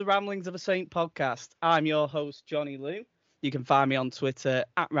the Ramblings of a Saint podcast. I'm your host, Johnny Lou. You can find me on Twitter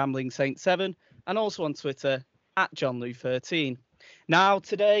at RamblingSaint7 and also on Twitter at JohnLou13. Now,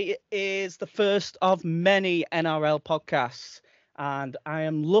 today is the first of many NRL podcasts, and I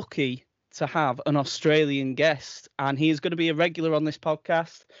am lucky to have an Australian guest, and he is going to be a regular on this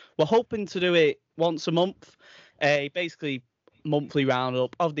podcast. We're hoping to do it once a month, basically monthly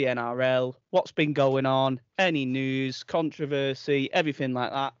roundup of the NRL, what's been going on, any news, controversy, everything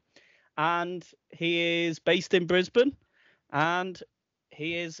like that. And he is based in Brisbane, and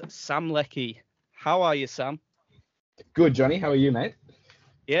he is Sam Leckie. How are you, Sam? Good, Johnny. How are you, mate?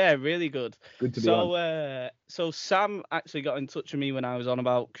 Yeah, really good. Good to be on. So Sam actually got in touch with me when I was on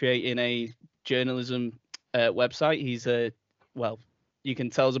about creating a journalism website. He's well, you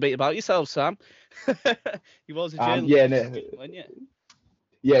can tell us a bit about yourself, Sam. You was a journalist, weren't you?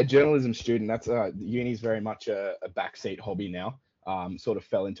 Yeah, journalism student. That's uni's very much a backseat hobby now. Sort of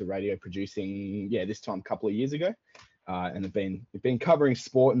fell into radio producing, this time a couple of years ago, and have been covering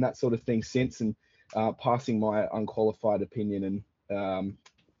sport and that sort of thing since, and passing my unqualified opinion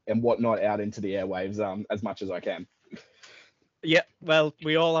and whatnot out into the airwaves as much as I can. Yeah, well,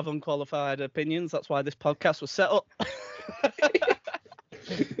 we all have unqualified opinions. That's why this podcast was set up.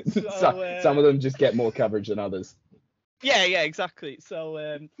 Some of them just get more coverage than others. Yeah, exactly.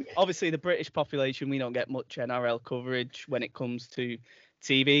 So obviously the British population, we don't get much NRL coverage when it comes to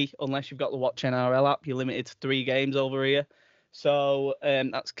TV, unless you've got the Watch NRL app. You're limited to 3 games over here. So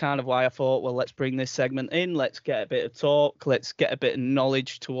that's kind of why I thought, well, let's bring this segment in. Let's get a bit of talk. Let's get a bit of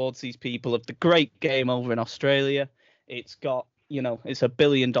knowledge towards these people of the great game over in Australia. It's got, it's $1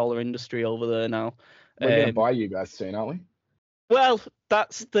 billion industry over there now. We're going to buy you guys soon, aren't we? Well,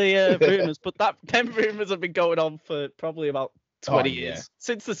 that's the rumours, but them rumours have been going on for probably about 20 years.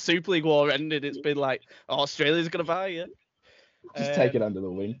 Since the Super League war ended, it's been like, Australia's going to buy you. Just take it under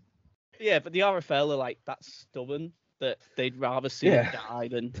the wing. Yeah, but the RFL are like that stubborn that they'd rather see it die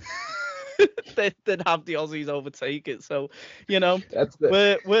than they'd have the Aussies overtake it. So,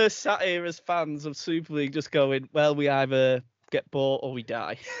 we're sat here as fans of Super League just going, well, we either get bought or we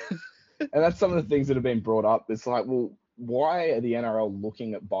die. And that's some of the things that have been brought up. It's like, well, why are the NRL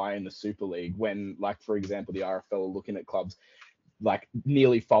looking at buying the Super League when, like, for example, the RFL are looking at clubs like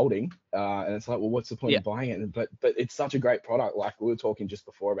nearly folding? And it's like, well, what's the point of buying it? But it's such a great product. Like we were talking just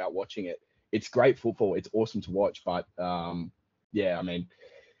before about watching it. It's great football. It's awesome to watch. But I mean,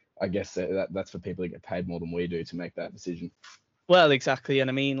 I guess that's for people that get paid more than we do to make that decision. Well, exactly. And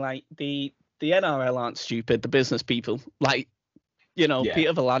I mean, like the NRL aren't stupid. The business people, like,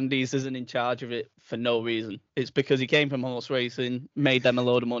 Peter V'landys isn't in charge of it for no reason. It's because he came from horse racing, made them a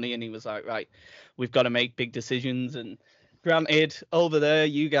load of money, and he was like, right, we've got to make big decisions. And granted, over there,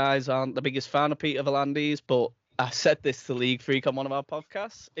 you guys aren't the biggest fan of Peter V'landys, but I said this to League Freak on one of our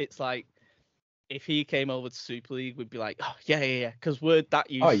podcasts. It's like, if he came over to Super League, we'd be like, oh, yeah, because we're that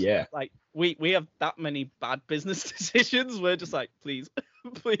used. Oh, yeah. Like, we have that many bad business decisions. We're just like, please,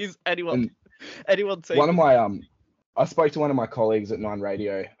 anyone take one of my I spoke to one of my colleagues at 9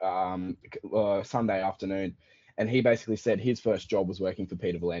 Radio Sunday afternoon, and he basically said his first job was working for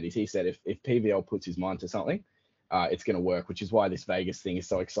Peter V'landys. He said if PVL puts his mind to something, it's going to work, which is why this Vegas thing is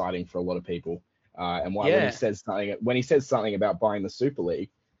so exciting for a lot of people. And why when he says something about buying the Super League,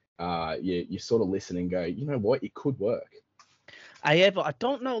 you sort of listen and go, you know what, it could work. But I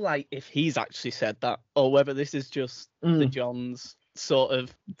don't know, like, if he's actually said that or whether this is just the John's sort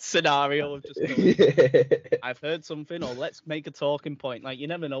of scenario of just going, I've heard something, or let's make a talking point. Like, you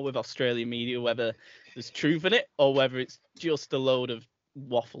never know with Australian media whether there's truth in it or whether it's just a load of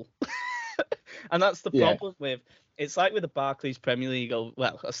waffle. And that's the problem with, it's like with the Barclays Premier League,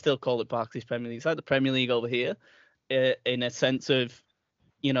 well, I still call it Barclays Premier League. It's like the Premier League over here, in a sense of,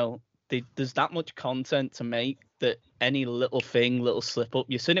 there's that much content to make that any little slip up.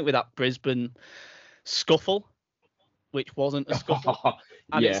 You've seen it with that Brisbane scuffle, which wasn't a scuffle.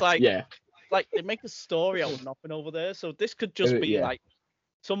 And it's like they make a story out of nothing over there. So this could just be like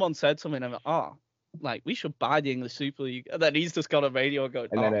someone said something and like we should buy the English Super League, and then he's just got a radio going,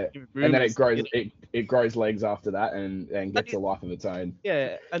 and then it grows legs after that and gets a life of its own.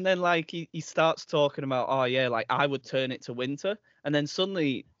 Yeah, and then like he starts talking about, like I would turn it to winter, and then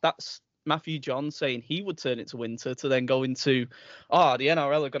suddenly that's Matthew John saying he would turn it to winter, to then go into, the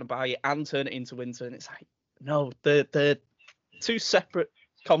NRL are going to buy it and turn it into winter, and it's like, no, they're 2 separate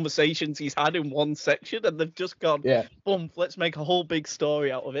conversations he's had in one section, and they've just gone, boom, let's make a whole big story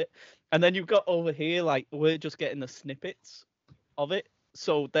out of it. And then you've got over here, like, we're just getting the snippets of it.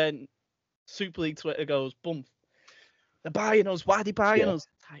 So then Super League Twitter goes, boom, they're buying us. Why are they buying us?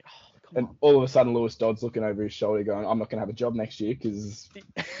 It's like, oh, And all of a sudden, Lewis Dodd's looking over his shoulder going, I'm not going to have a job next year because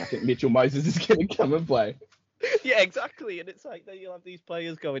I think Mitchell Moses is going to come and play. Yeah, exactly. And it's like, then you'll have these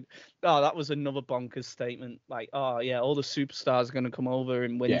players going, oh, that was another bonkers statement. Like, oh, yeah, all the superstars are going to come over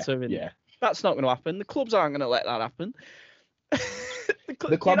in winter. And that's not going to happen. The clubs aren't going to let that happen.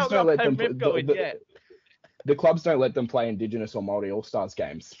 The clubs don't let them the clubs don't let them play Indigenous or Māori All-Stars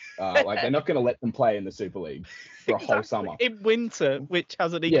games. Like, they're not going to let them play in the Super League for a whole summer. In winter, which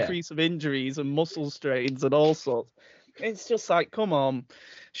has an increase of injuries and muscle strains and all sorts. It's just like, come on.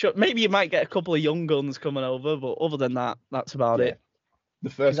 Sure, maybe you might get a couple of young guns coming over, but other than that, that's about it. The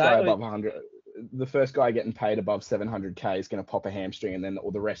first guy above 100, the first guy getting paid above 700k is going to pop a hamstring, and then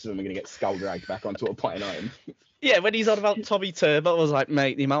all the rest of them are going to get skull dragged back onto a plane home. Yeah, when he's on about Tommy Turbo, I was like,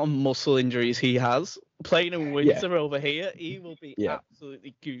 mate, the amount of muscle injuries he has playing in winter over here, he will be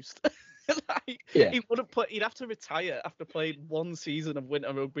absolutely goosed. He wouldn't play. He'd have to retire after playing one season of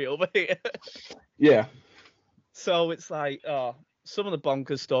winter rugby over here. Yeah. So it's like, some of the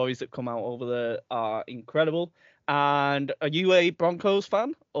bonkers stories that come out over there are incredible. And are you a Broncos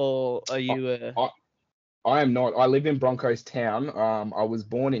fan, or are you? I am not. I live in Broncos town. I was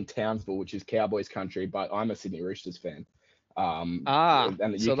born in Townsville, which is Cowboys country, but I'm a Sydney Roosters fan.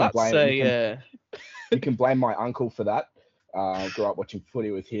 And so that's you can blame my uncle for that. Grew up watching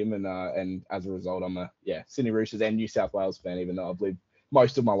footy with him, and as a result, I'm a Sydney Roosters and New South Wales fan, even though I've lived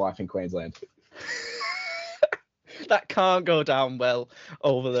most of my life in Queensland. That can't go down well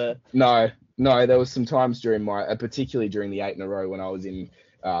over there. No, there was some times during particularly during the 8 in a row when I was in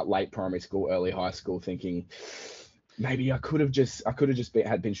late primary school, early high school, thinking maybe I could have just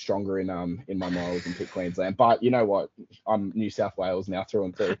been stronger in my morals and picked Queensland. But you know what? I'm New South Wales now through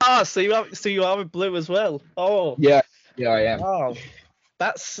and through. So you are with blue as well. Oh. Yeah, I am. Oh,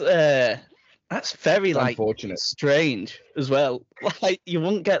 that's very unfortunate, strange as well. Like, you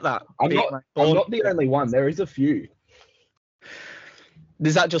wouldn't get that. I'm not the only one. There is a few.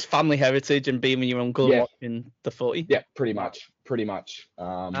 Is that just family heritage and being with your uncle watching the footy? Yeah, pretty much.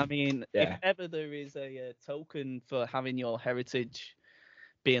 I mean, if ever there is a token for having your heritage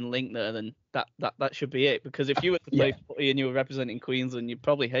being linked there, then that should be it. Because if you were to play footy and you were representing Queensland, you'd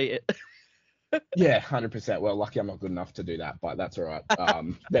probably hate it. Yeah, 100%. Well, lucky I'm not good enough to do that, but that's all right.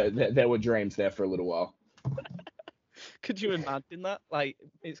 There were dreams there for a little while. Could you imagine that? Like,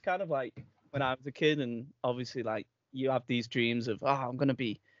 it's kind of like when I was a kid, and obviously, like, you have these dreams of, I'm gonna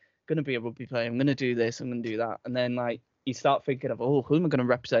be a rugby player. I'm gonna do this. I'm gonna do that, and then like you start thinking of, who am I gonna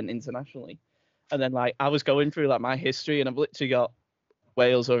represent internationally? And then like I was going through like my history, and I've literally got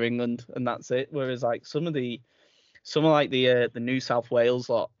Wales or England, and that's it. Whereas like some of the New South Wales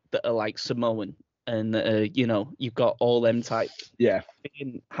lot that are like Samoan, and you've got all them types. Yeah.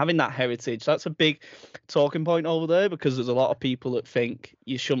 Having that heritage, that's a big talking point over there, because there's a lot of people that think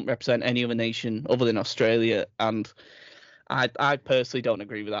you shouldn't represent any other nation other than Australia, and I personally don't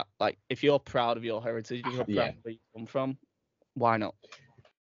agree with that. Like, if you're proud of your heritage, if you're proud of where you come from, why not?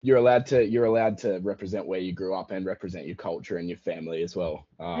 You're allowed to represent where you grew up and represent your culture and your family as well.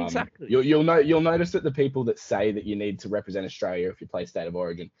 Exactly. You'll notice that the people that say that you need to represent Australia if you play State of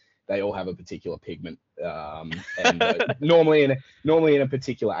Origin, they all have a particular pigment, and normally in a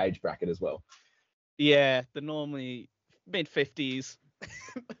particular age bracket as well. Yeah, they're normally mid-50s.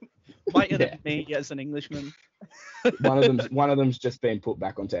 Whiter than me as an Englishman. One of them's just been put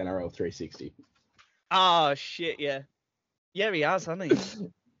back onto NRL 360. Oh shit, yeah. Yeah, he has, hasn't he?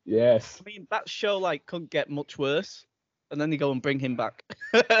 Yes. I mean, that show like couldn't get much worse, and then they go and bring him back.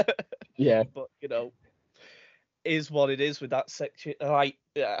 Yeah. But is what it is with that section. Like,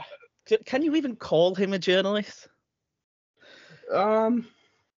 can you even call him a journalist? I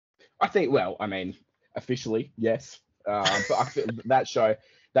think. Well, I mean, officially, yes. But I feel that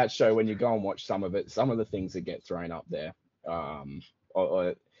show, when you go and watch some of it, some of the things that get thrown up there, I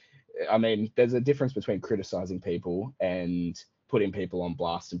mean, there's a difference between criticizing people and putting people on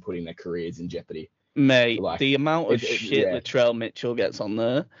blast and putting their careers in jeopardy. Mate, like, the amount of shit Latrell Mitchell gets on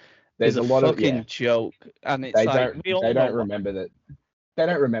there is a fucking joke. And it's they don't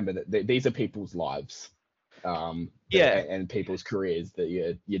remember that these are people's lives. And people's careers that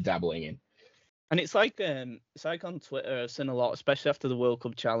you're dabbling in. And it's like on Twitter, I've seen a lot, especially after the World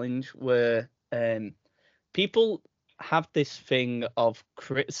Cup Challenge, where people have this thing of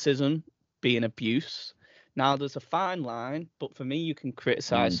criticism being abuse. Now, there's a fine line, but for me, you can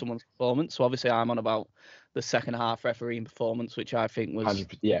criticize someone's performance. So obviously, I'm on about the second half refereeing performance, which I think was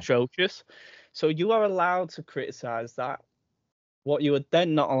atrocious. So you are allowed to criticize that. What you are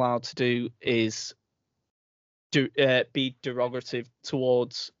then not allowed to do is be derogative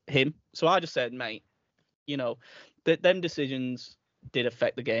towards him. So I just said, mate, them decisions did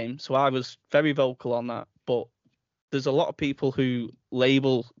affect the game. So I was very vocal on that. But there's a lot of people who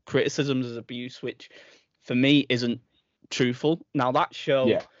label criticisms as abuse, which for me isn't truthful. Now that show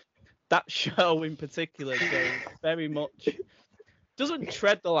in particular goes very much, doesn't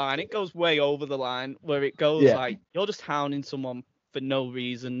tread the line. It goes way over the line where it goes like you're just hounding someone for no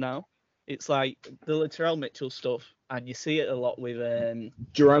reason now. It's like the Latrell Mitchell stuff, and you see it a lot with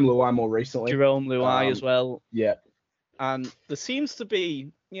Jerome Luai more recently. Jerome Luai as well. Yeah. And there seems to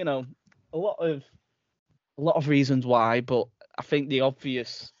be, you know, a lot of reasons why, but I think the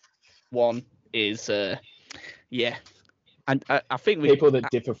obvious one is and I think people that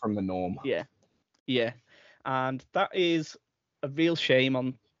differ from the norm. Yeah, and that is a real shame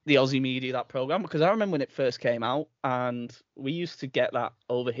on the Aussie media, that program, because I remember when it first came out, and we used to get that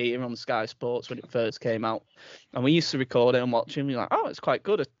over here on Sky Sports when it first came out, and we used to record it and watch it, and we're like, oh, it's quite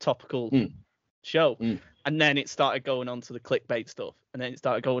good, a topical show. And then it started going on to the clickbait stuff, and then it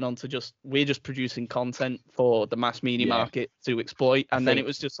started going on to we're just producing content for the mass media market to exploit, and then it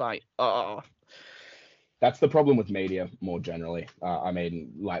was just like, oh. That's the problem with media more generally. I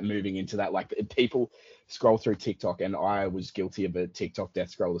mean, like moving into that, like people scroll through TikTok, and I was guilty of a TikTok death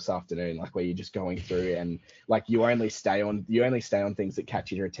scroll this afternoon, like where you're just going through and like you only stay on things that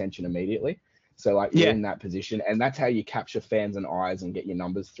catch your attention immediately. So like you're in that position, and that's how you capture fans and eyes and get your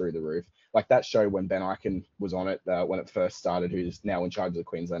numbers through the roof. Like that show when Ben Eichen was on it when it first started, who's now in charge of the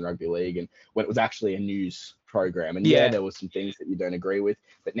Queensland Rugby League, and when it was actually a news program. And there were some things that you don't agree with,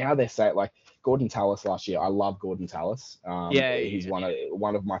 but now they're saying like Gordon Tallis last year. I love Gordon Tallis. He's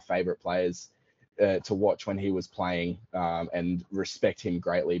one of my favorite players to watch when he was playing, and respect him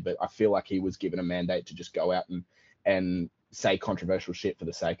greatly. But I feel like he was given a mandate to just go out and say controversial shit for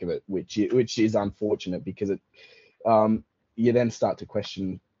the sake of it, which is unfortunate because it you then start to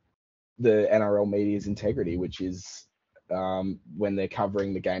question the NRL media's integrity, which is when they're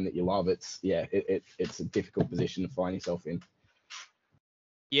covering the game that you love. It's a difficult position to find yourself in.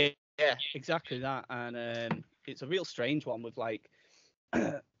 Yeah, exactly that, and it's a real strange one with like,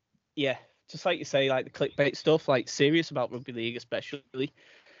 just like you say, like the clickbait stuff, like serious about rugby league especially.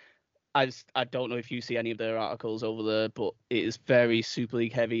 I don't know if you see any of their articles over there, but it is very Super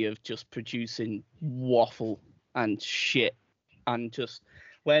League heavy of just producing waffle and shit. And just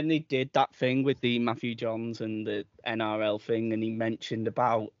when they did that thing with the Matthew Johns and the NRL thing, and he mentioned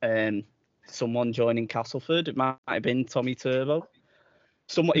about someone joining Castleford, it might have been Tommy Turbo.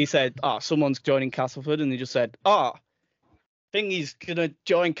 He said, someone's joining Castleford, and they just said, Thingy's gonna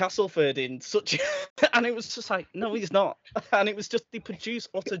join Castleford in such, and it was just like, no, he's not. And it was just, they produce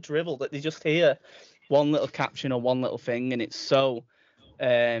utter drivel that they just hear one little caption or one little thing, and it's so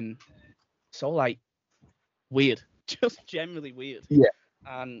like weird, just generally weird.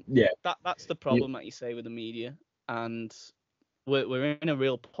 And that's the problem that you say with the media, and we're in a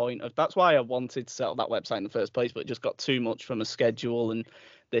real point of, that's why I wanted to set up that website in the first place, but it just got too much from a schedule and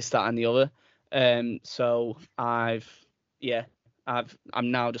this, that, and the other. So I'm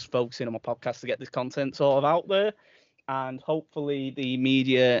now just focusing on my podcast to get this content sort of out there, and hopefully the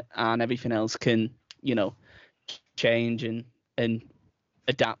media and everything else can, change and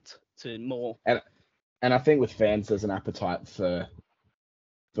adapt to more. And I think with fans, there's an appetite for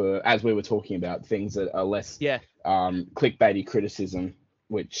as we were talking about, things that are less clickbaity criticism,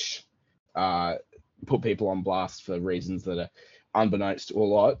 which put people on blast for reasons that are unbeknownst to a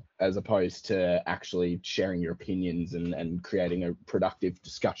lot, as opposed to actually sharing your opinions and creating a productive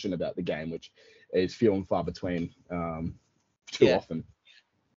discussion about the game, which is few and far between too often.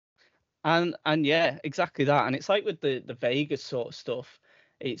 And exactly that. And it's like with the Vegas sort of stuff,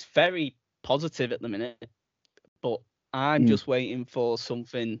 it's very positive at the minute, but I'm just waiting for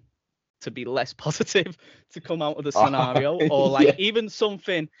something to be less positive to come out of the scenario, or like even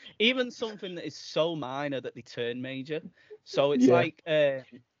something that is so minor that they turn major. So it's like, I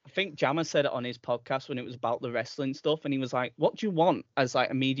think Jammer said it on his podcast when it was about the wrestling stuff, and he was like, what do you want as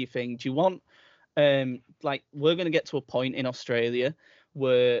like a media thing? Do you want, like, we're going to get to a point in Australia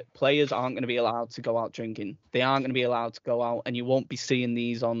where players aren't going to be allowed to go out drinking. They aren't going to be allowed to go out, and you won't be seeing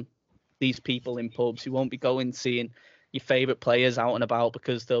these people in pubs. You won't be seeing your favorite players out and about,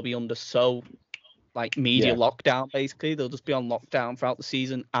 because they'll be under media lockdown. Basically, they'll just be on lockdown throughout the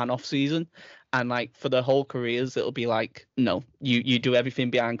season and off season, and like for their whole careers, it'll be like, no, you do everything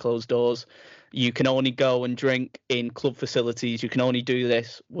behind closed doors. You can only go and drink in club facilities. You can only do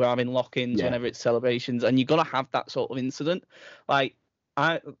this. We're having lock-ins whenever it's celebrations, and you're gonna have that sort of incident. Like,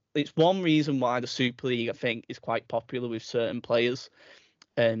 it's one reason why the Super League, I think, is quite popular with certain players.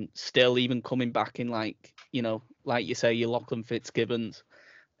 Still, even coming back in, like you say, your Lachlan Fitzgibbons,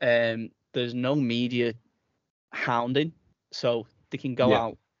 there's no media hounding, so They can go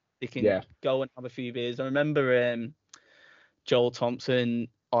out. They can go and have a few beers. I remember Joel Thompson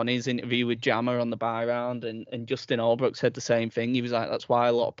on his interview with Jammer on the buy round, and Justin Albrook said the same thing. He was like, that's why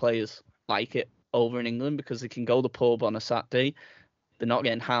a lot of players like it over in England, because they can go to the pub on a Saturday. They're not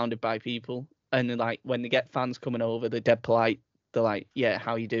getting hounded by people. And then, like, when they get fans coming over, they're dead polite. They're like, yeah,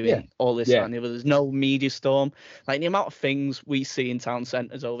 how you doing? Yeah. All this and the other. There's no media storm. Like, the amount of things we see in town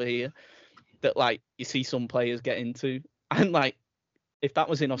centres over here that, like, you see some players get into. And, like, if that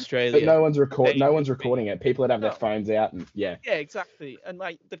was in Australia... But no one's recording it. People that have their phones out and, Yeah, exactly. And,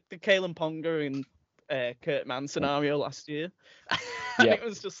 like, the Kalen Ponga and Kurt Mann scenario last year. And it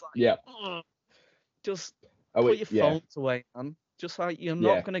was just like... Just put your phones away, man. Just like, you're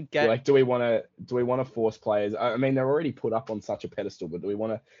not going to get... Like, do we want to force players? I mean, they're already put up on such a pedestal, but do we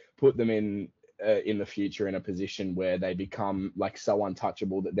want to put them in the future in a position where they become, like, so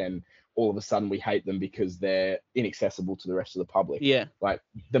untouchable that then all of a sudden we hate them because they're inaccessible to the rest of the public? Yeah. Like,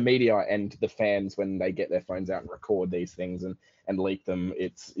 the media and the fans, when they get their phones out and record these things and leak them,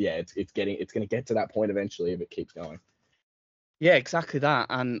 it's going to get to that point eventually if it keeps going. Yeah, exactly that.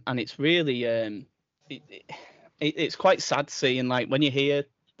 And it's really... It's quite sad seeing, like, when you hear,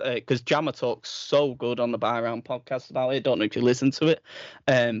 because Jammer talks so good on the Buy Round podcast about it. Don't know if you listen to it,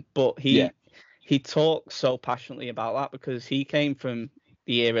 but he talks so passionately about that, because he came from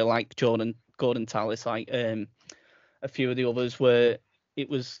the era like Gordon Tallis, like a few of the others, where it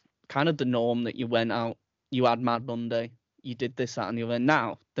was kind of the norm that you went out, you had Mad Monday, you did this, that, and the other.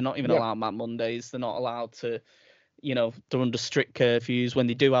 Now they're not even allowed Mad Mondays. They're not allowed to, they're under strict curfews. When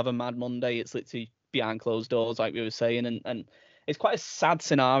they do have a Mad Monday, it's literally behind closed doors, like we were saying, and it's quite a sad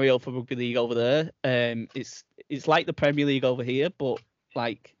scenario for rugby league over there. It's like the Premier League over here, but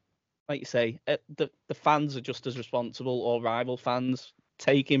like you say, the fans are just as responsible, or rival fans,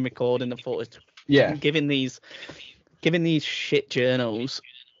 recording the footage, and giving these shit journos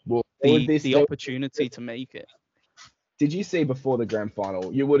the opportunity to make it. Did you see before the grand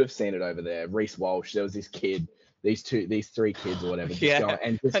final? You would have seen it over there. Reece Walsh, there was this kid. These three kids or whatever,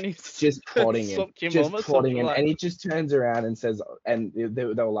 just prodding him, and he just turns around and says, and they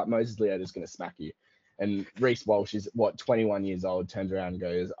were like, Moses Leota's just going to smack you. And Reece Walsh is 21 years old, turns around and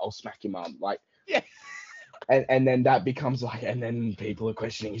goes, I'll smack your mum. Like, and then that becomes like, and then people are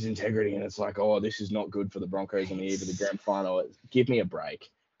questioning his integrity, and it's like, oh, this is not good for the Broncos on the eve of the grand final. Give me a break,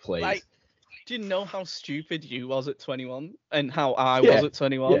 please. Like, do you know how stupid you was at 21, and how I was at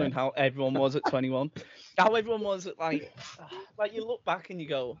 21, and how everyone was at 21? How everyone was at, like you look back and you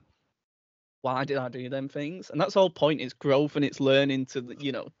go, why did I do them things? And that's the whole point. It's growth and it's learning to,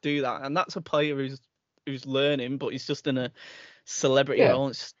 do that. And that's a player who's learning, but he's just in a celebrity role.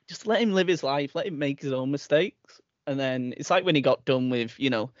 It's just let him live his life, let him make his own mistakes. And then it's like when he got done with,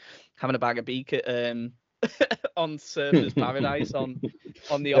 having a bag of beak at on Surfers Paradise on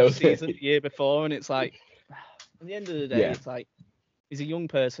the off season the year before, and it's like, at the end of the day, it's like, he's a young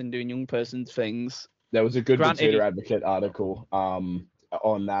person doing young person's things. There was a good Tutor Advocate article on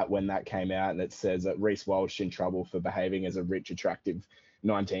that when that came out, and it says that Reece Walsh in trouble for behaving as a rich, attractive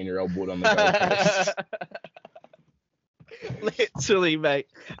 19-year-old would on the Gold Coast. Literally, mate.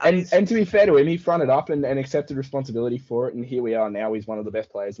 And to be fair to him, he fronted up and accepted responsibility for it, and here we are now. He's one of the best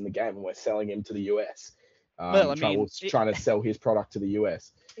players in the game, and we're selling him to the US. Trying to sell his product to the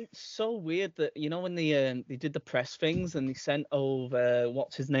US. It's so weird that, when they did the press things and they sent over,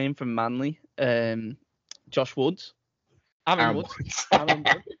 what's his name from Manly, Josh Woods, Aaron Woods.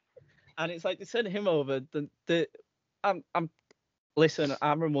 And it's like they sent him over. Listen,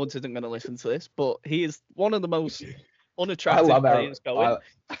 Aaron Woods isn't going to listen to this, but he is one of the most unattractive players going.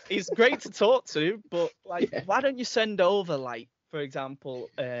 He's great to talk to, but why don't you send over, like, for example,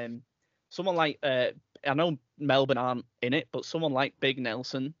 someone like I know Melbourne aren't in it, but someone like Big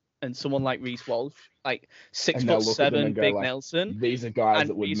Nelson and someone like Reece Walsh, like 6'7" Big Nelson. These are guys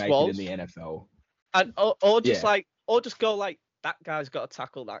that would Reece make Walsh, it in the NFL. And or just go like, that guy's got to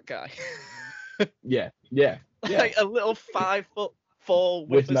tackle that guy. yeah. Like a little 5'4"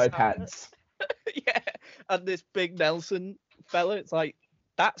 with no pads. And this Big Nelson fella, it's like,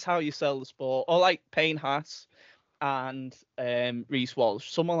 that's how you sell the sport. Or like Payne Haas and Reece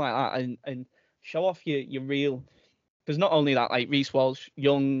Walsh, someone like that, and show off your real, because not only that, like Reece Walsh,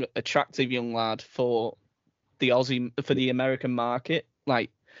 young, attractive young lad for the American market, like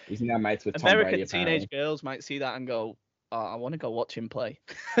he's now mates with Tom American Brady, teenage girls might see that and go, oh, I want to go watch him play.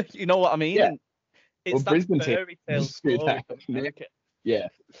 You know what I mean? Yeah. And it's that Brisbane fairy tale story of America. Yeah.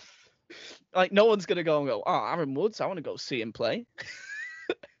 Like, no one's gonna go and go, oh, Aaron Woods, I want to go see him play.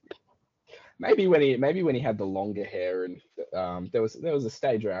 maybe when he had the longer hair, and there was a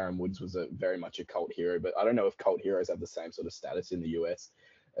stage where Aaron Woods was very much a cult hero, but I don't know if cult heroes have the same sort of status in the US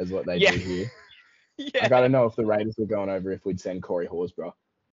as what they do here. Yeah. I gotta know if the Raiders were going over if we'd send Corey Horsburgh.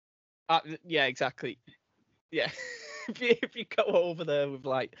 Yeah, exactly. Yeah, if you go over there with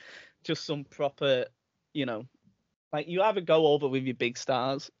like just some proper, like you either go over with your big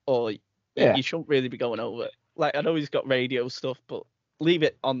stars or you shouldn't really be going over. Like I know he's got radio stuff, but leave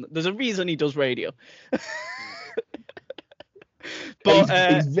it on. There's a reason he does radio.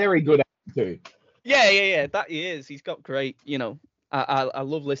 But he's very good at it too. Yeah. That he is. He's got great. I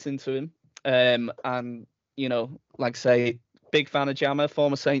love listening to him. And like I say, big fan of Jammer,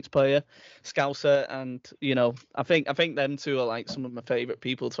 former Saints player, Scouser, and I think them two are like some of my favourite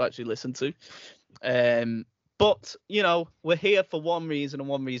people to actually listen to. But we're here for one reason and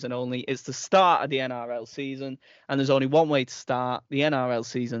one reason only. It's the start of the NRL season, and there's only one way to start the NRL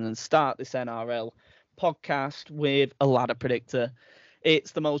season and start this NRL podcast with a ladder predictor.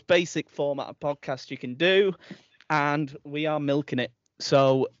 It's the most basic format of podcast you can do, and we are milking it.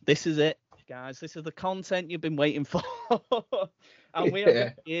 So this is it, guys. This is the content you've been waiting for. And we are going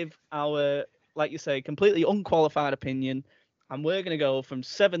to give our, like you say, completely unqualified opinion. And we're going to go from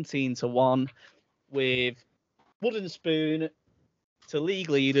 17 to 1 with wooden spoon to league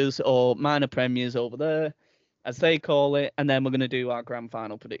leaders or minor premiers over there, as they call it. And then we're going to do our grand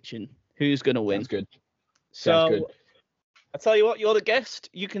final prediction. Who's going to win? Sounds good. So I tell you what, you're the guest.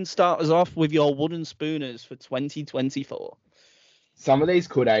 You can start us off with your wooden spooners for 2024. Some of these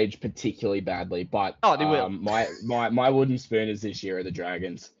could age particularly badly, but they will. My wooden spooners this year are the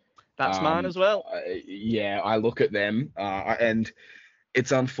Dragons. That's mine as well. I look at them, and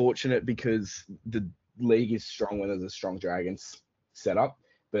it's unfortunate because the league is strong when there's a strong Dragons setup,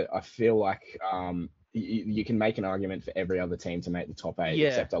 but I feel like you can make an argument for every other team to make the top 8,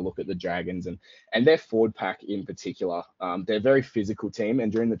 except I look at the Dragons and their forward pack in particular. They're a very physical team,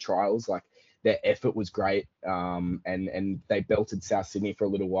 and during the trials, like, their effort was great, and they belted South Sydney for a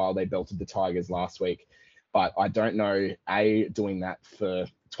little while. They belted the Tigers last week, but I don't know doing that for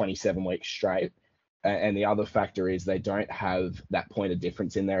 27 weeks straight. And the other factor is they don't have that point of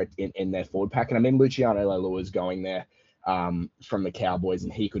difference in their forward pack. And I mean, Luciano Leilua is going there from the Cowboys,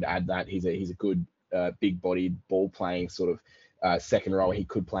 and he could add that. He's a good big-bodied ball playing sort of second rower. He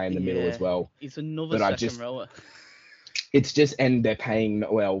could play in the middle as well. He's another second rower. It's just, and they're paying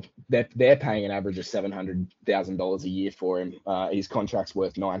paying an average of $700,000 a year for him. His contract's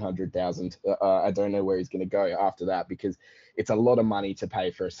worth $900,000. I don't know where he's going to go after that, because it's a lot of money to pay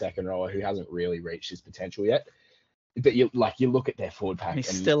for a second rower who hasn't really reached his potential yet. But you look at their forward pack, and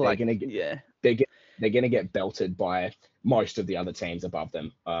still they're going to get belted by most of the other teams above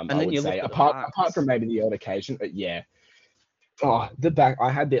them. I would say, apart from maybe the odd occasion, but yeah. Oh, the back! I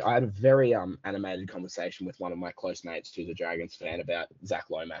had a very animated conversation with one of my close mates who's a Dragons fan about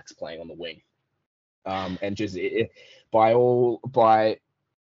Zach Lomax playing on the wing, and just by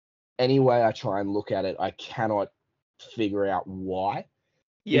any way I try and look at it, I cannot figure out why.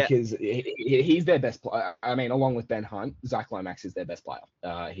 Yeah. Because he's their best player. I mean, along with Ben Hunt, Zach Lomax is their best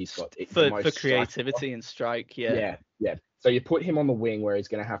player. He's got for creativity and strike. Yeah. So you put him on the wing where he's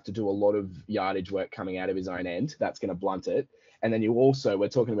going to have to do a lot of yardage work coming out of his own end. That's going to blunt it. And then we're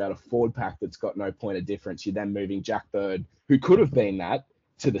talking about a forward pack that's got no point of difference. You're then moving Jack Bird, who could have been that,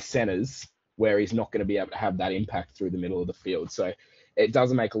 to the centers, where he's not going to be able to have that impact through the middle of the field. So it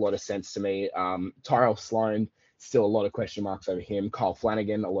doesn't make a lot of sense to me. Tyrell Sloan, still a lot of question marks over him. Kyle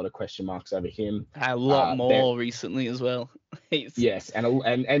Flanagan, a lot of question marks over him. A lot more recently as well. Yes,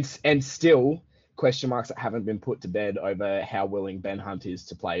 and still question marks that haven't been put to bed over how willing Ben Hunt is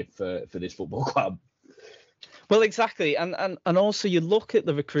to play for this football club. Well, exactly. And also you look at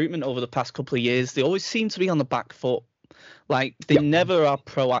the recruitment over the past couple of years, they always seem to be on the back foot. Like, they never are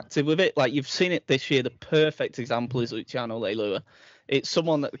proactive with it. Like, you've seen it this year. The perfect example is Luciano Leilua. It's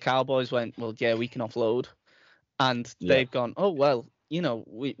someone that the Cowboys went, well, yeah, we can offload. And they've gone, oh, well,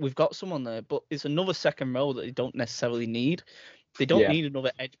 we've got someone there, but it's another second row that they don't necessarily need. They don't need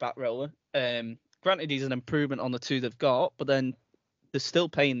another edge back rower. Granted, he's an improvement on the two they've got, but then they're still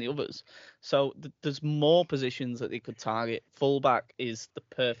paying the others. So there's more positions that they could target. Fullback is the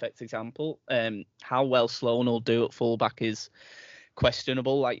perfect example. How well Sloan will do at fullback is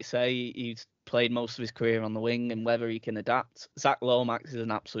questionable. Like you say, he's played most of his career on the wing, and whether he can adapt. Zach Lomax is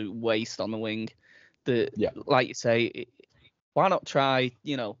an absolute waste on the wing. Like you say, why not try,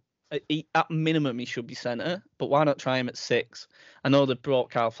 at minimum he should be centre, but why not try him at 6? I know they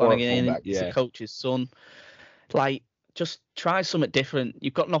brought Kyle Flanagan in, he's the coach's son. Like, just try something different.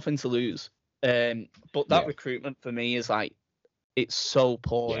 You've got nothing to lose. But that recruitment for me is like it's so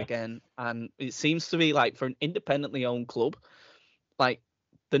poor Yeah. again, and it seems to be like for an independently owned club, like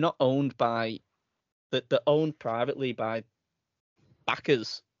they're not owned by they're owned privately by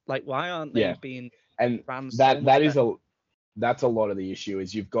backers. Like, why aren't they Yeah. being And ran so that much that is better? that's a lot of the issue.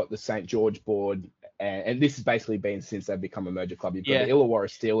 Is you've got the St George board, and this has basically been since they've become a merger club. You've got Yeah, the Illawarra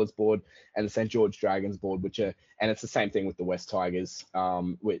Steelers board and the St George Dragons board, which are, and it's the same thing with the West Tigers.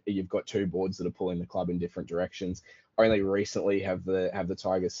 You've got two boards that are pulling the club in different directions. Only recently have the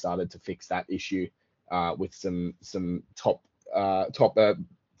Tigers started to fix that issue with some top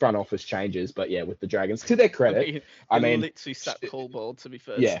front office changes. But yeah, with the Dragons, to their credit, they I mean, literally sacked the whole board. To be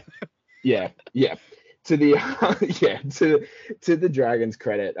fair, yeah, yeah. To the to the Dragons'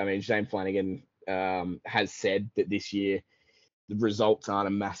 credit, I mean, Shane Flanagan has said that this year the results aren't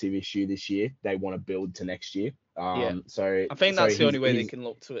a massive issue this year. They want to build to next year. yeah. So I think that's the only way they can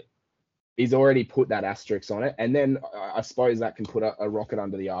look to it. he's already put that asterisk on it, and then I suppose that can put a rocket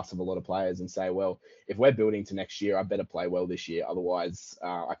under the arse of a lot of players and say, well, if we're building to next year, I better play well this year, otherwise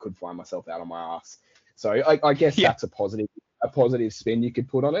I could find myself out on my ass. So I guess that's a positive spin you could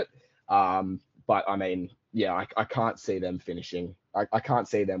put on it. But I mean, yeah, I can't see them finishing. I can't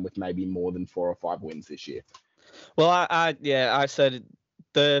see them with maybe more than 4 or 5 wins this year. Well, I said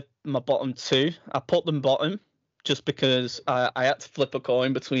my bottom two. I put them bottom just because I had to flip a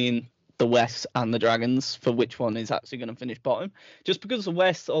coin between the West and the Dragons for which one is actually going to finish bottom. Just because the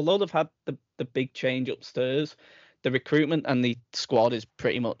West, although they've had the big change upstairs, the recruitment and the squad is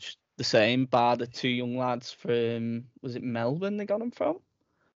pretty much the same, bar the two young lads from, was it Melbourne they got them from?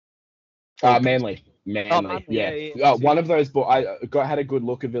 Manly. Manly, yeah. One of those, but I had a good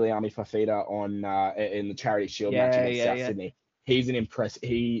look at Viliami Fafita on in the Charity Shield match against South Sydney. He's an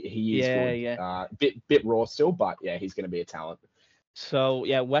he is good. Yeah. Bit raw still, but yeah, he's going to be a talent. So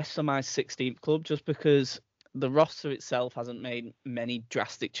yeah, West are my 16th club just because the roster itself hasn't made many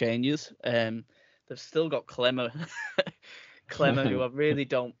drastic changes. They've still got Clemmer, who I really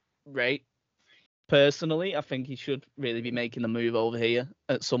don't rate. Personally, I think he should really be making the move over here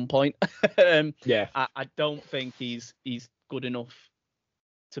at some point. I don't think he's good enough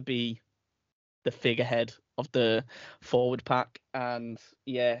to be the figurehead of the forward pack. And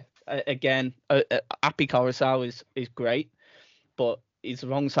yeah, again, Appy Coruscant is great, but he's the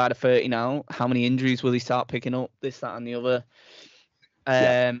wrong side of 30 now. How many injuries will he start picking up? This, that, and the other.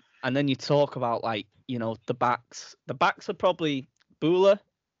 And then you talk about the backs. The backs are probably Bula.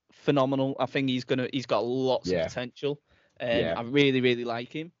 Phenomenal. I think he's got lots of potential. I really, really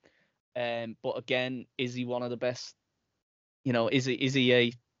like him. But again, is he one of the best? Is he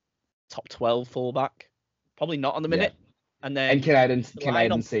a top 12 fullback? Probably not on the minute. And can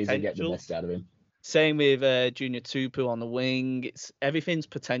Aiden Caesar get the best out of him? Same with Junior Tupu on the wing. Everything's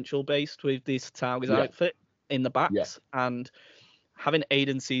potential based with this Tigers outfit in the backs, and having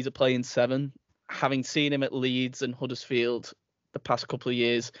Aiden Caesar playing 7, having seen him at Leeds and Huddersfield the past couple of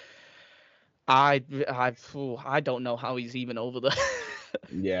years, I don't know how he's even over there.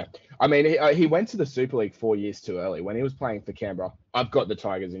 Yeah, I mean, he went to the Super League 4 years too early when he was playing for Canberra. I've got the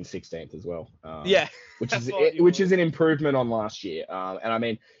Tigers in 16th as well. Which is an improvement on last year. And I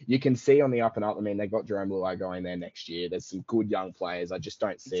mean, you can see on the up and up. I mean, they got Jerome Luai going there next year. There's some good young players. I just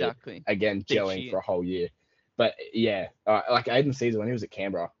don't see it again gelling for a whole year. But yeah, like Aiden Caesar when he was at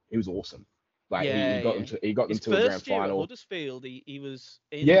Canberra, he was awesome. Like he got them to a grand final. At Huddersfield, he was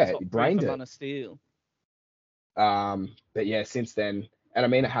in the top 3 for Man of Steel. But yeah, since then, and I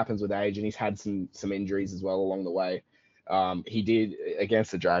mean it happens with age, and he's had some injuries as well along the way. He did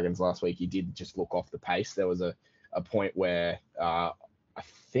against the Dragons last week. He did just look off the pace. There was a point where I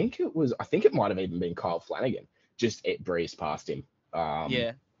think it might have even been Kyle Flanagan just breezed past him.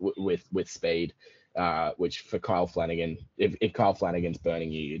 With speed. Which for Kyle Flanagan, if Kyle Flanagan's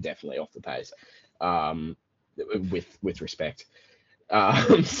burning you, you're definitely off the pace. With respect.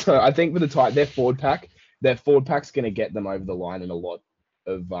 So I think with their forward pack's going to get them over the line in a lot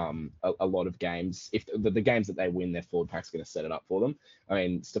of games. If the games that they win, their forward pack's going to set it up for them. I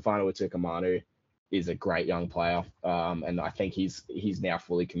mean, Stefano Utukamanu is a great young player, and I think he's now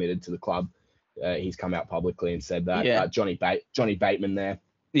fully committed to the club. He's come out publicly and said that. Johnny Bateman there.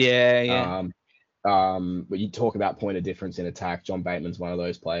 But you talk about point of difference in attack. John Bateman's one of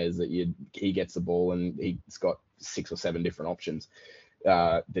those players that he gets the ball and he's got 6 or 7 different options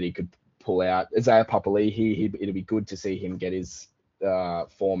that he could pull out. Isaiah Papali'i, it'd be good to see him get his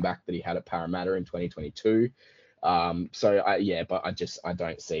form back that he had at Parramatta in 2022. But I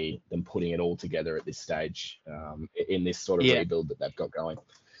don't see them putting it all together at this stage in this sort of rebuild that they've got going.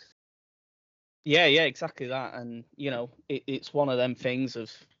 Yeah, exactly that. And it's one of them things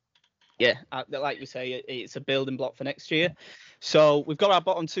of Yeah, like we say, it's a building block for next year. So we've got our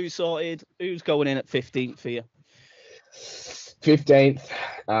bottom two sorted. Who's going in at 15th for you?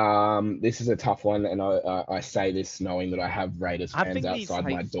 15th. This is a tough one, and I say this knowing that I have Raiders fans outside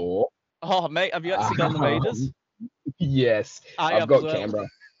my door. Oh, mate, have you actually gone the Raiders? Yes, I've got Canberra.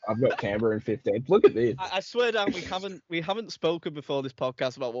 I've got Canberra in 15th. Look at this. I swear down, we haven't spoken before this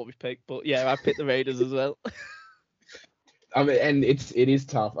podcast about what we picked, but yeah, I picked the Raiders as well. I mean, and it is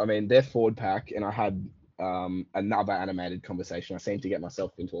tough. I mean, they're forward pack, and I had another animated conversation. I seem to get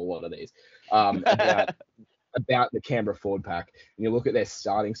myself into a lot of these about the Canberra forward pack. And you look at their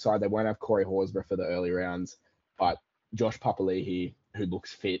starting side, they won't have Corey Horsburgh for the early rounds, but Josh Papali'i, who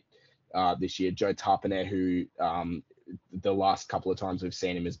looks fit this year, Joe Tarpanay, who the last couple of times we've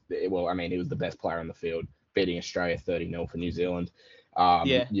seen him he was the best player on the field, beating Australia 30-0 for New Zealand.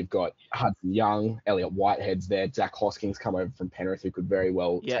 You've got Hudson Young, Elliot Whitehead's there, Zach Hoskins come over from Penrith, who could very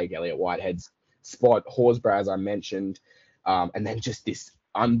well take Elliot Whitehead's spot, Horsburgh, as I mentioned, and then just this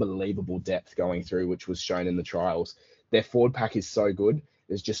unbelievable depth going through, which was shown in the trials. Their forward pack is so good.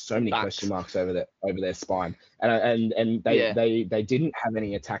 There's just so many question marks over their spine, and they didn't have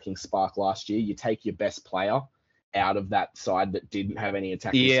any attacking spark last year. You take your best player out of that side that didn't have any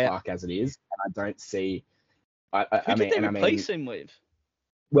attacking spark as it is, and I don't see. Who did they replace him with?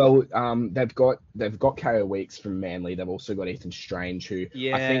 Well, they've got KO Weeks from Manly. They've also got Ethan Strange, who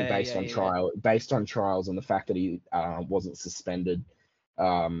I think based on trials and the fact that he wasn't suspended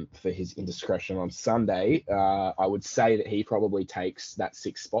for his indiscretion on Sunday, I would say that he probably takes that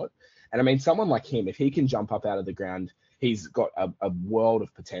 6th spot. And I mean, someone like him, if he can jump up out of the ground, he's got a world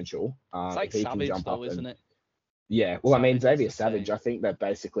of potential. It's like Savage, though, isn't it? Yeah, well, Savage, I mean, Xavier Savage, I think they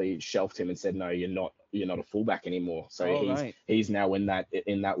basically shelved him and said, no, you're not a fullback anymore. So he's now in that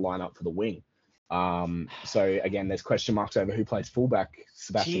lineup for the wing. So again, there's question marks over who plays fullback.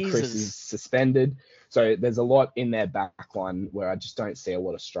 Sebastian Chris is suspended. So there's a lot in their back line where I just don't see a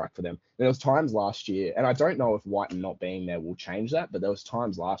lot of strike for them. There was times last year, and I don't know if White not being there will change that, but there was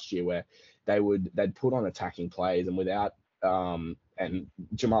times last year where they'd put on attacking plays and without and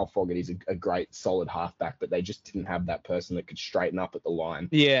Jamal Fogarty's a great solid halfback, but they just didn't have that person that could straighten up at the line.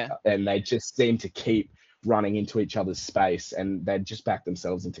 Yeah. And they just seemed to keep running into each other's space, and they'd just back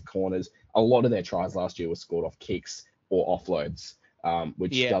themselves into corners. A lot of their tries last year were scored off kicks or offloads,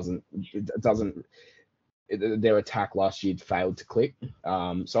 which doesn't their attack last year failed to click.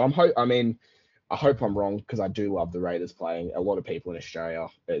 So I hope I'm wrong, because I do love the Raiders playing. A lot of people in Australia,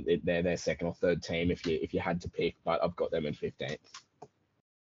 they're their second or third team if you had to pick, but I've got them in 15th.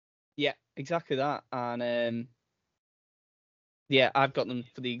 Yeah, exactly that. And I've got them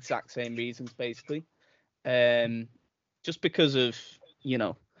for the exact same reasons, basically. Just because of,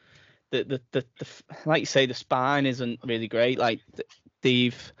 the like you say, the spine isn't really great. Like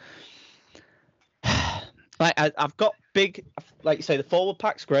they've I've got big, like you say, the forward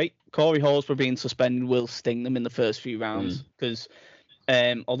pack's great. Corey Horsburgh being suspended will sting them in the first few rounds, because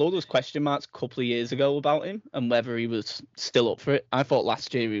although there was question marks a couple of years ago about him and whether he was still up for it, I thought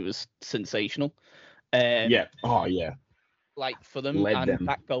last year he was sensational. Like for them,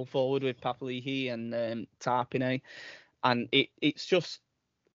 that go forward with Papali'i and Tarpanay, and it's just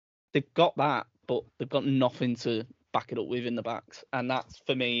they've got that, but they've got nothing to back it up with in the backs, and that's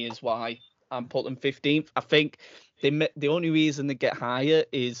for me is why I'm putting them 15th. I think the only reason they get higher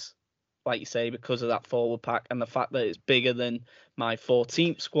is, like you say, because of that forward pack and the fact that it's bigger than my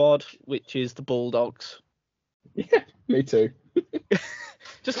 14th squad, which is the Bulldogs. Yeah, me too.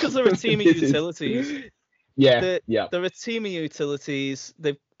 Just because they're a team of utilities. They're a team of utilities.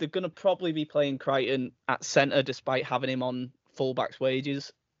 They're going to probably be playing Crichton at centre despite having him on fullback's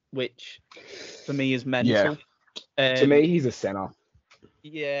wages, which for me is mental. Yeah. To me, he's a centre.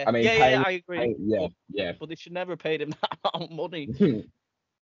 Yeah. I mean, I agree. Yeah. But they should never have paid him that amount of money,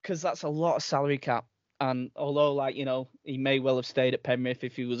 because that's a lot of salary cap. And although, he may well have stayed at Penrith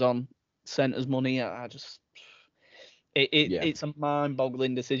if he was on centre's money, it's a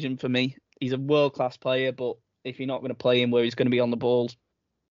mind-boggling decision for me. He's a world-class player, but if you're not going to play him where he's going to be on the ball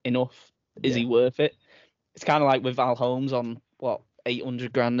enough, is he worth it? It's kind of like with Val Holmes on,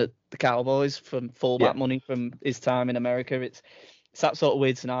 800 grand at the Cowboys from fullback money from his time in America. It's that sort of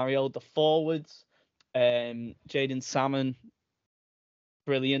weird scenario. The forwards, Jaden Salmon,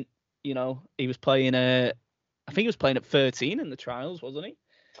 brilliant. He was playing I think he was playing at 13 in the trials, wasn't he?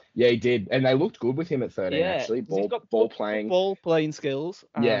 Yeah, he did, and they looked good with him at 13. Actually, ball playing skills.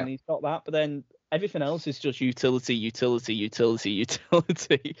 And he's got that, but then everything else is just utility. And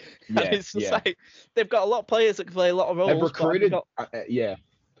it's just like they've got a lot of players that can play a lot of roles. They've recruited.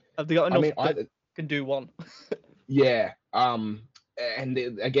 Have they got enough that can do one? Yeah. and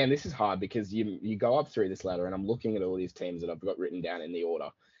again, this is hard because you go up through this ladder, and I'm looking at all these teams that I've got written down in the order,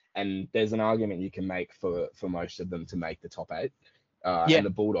 and there's an argument you can make for most of them to make the top 8. And the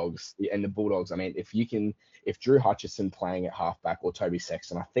Bulldogs, I mean, if Drew Hutchison playing at halfback or Toby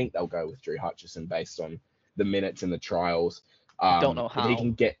Sexton, I think they'll go with Drew Hutchison based on the minutes and the trials. Don't know how.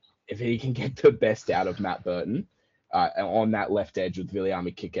 If he can get the best out of Matt Burton on that left edge with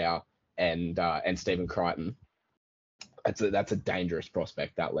Viliami Kikau and Stephen Crichton, that's a dangerous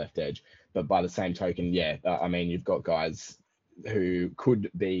prospect, that left edge. But by the same token, I mean, you've got guys who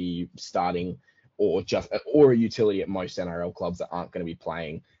could be starting or a utility at most NRL clubs that aren't going to be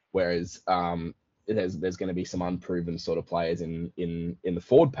playing. Whereas there's going to be some unproven sort of players in the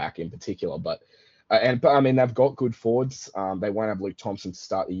forward pack in particular. But I mean, they've got good forwards. They won't have Luke Thompson to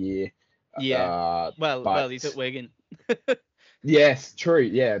start the year. Yeah. Well, he's at Wigan. Yes, true.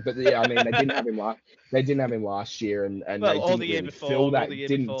 Yeah, but I mean, they didn't have him last year, and they didn't fill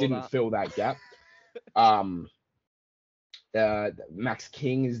that gap. Max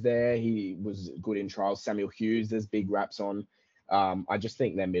King is there. He was good in trials. Samuel Hughes, there's big raps on. I just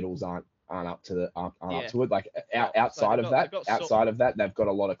think their middles aren't up to it. Like outside of that, they've got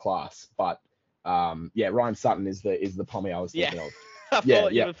a lot of class. But Ryan Sutton is the pommy I was thinking of. I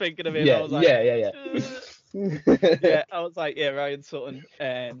thought you were thinking of him. Yeah, I was like, I was like, Ryan Sutton,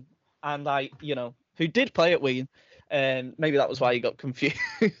 and who did play at Wigan, and maybe that was why you got confused.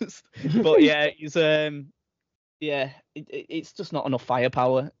 But he's it's just not enough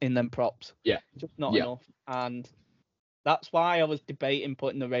firepower in them props. Yeah, just not enough, and that's why I was debating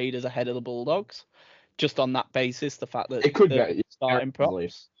putting the Raiders ahead of the Bulldogs, just on that basis, the fact that it could be starting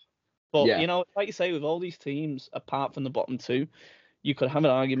props. But yeah. Like you say, with all these teams, apart from the bottom 2, you could have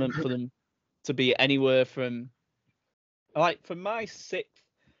an argument for them to be anywhere from my 6th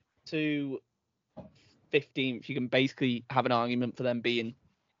to 15th. You can basically have an argument for them being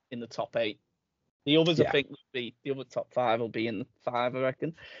in the top 8. The others, I think, will be the other top 5 will be in the 5, I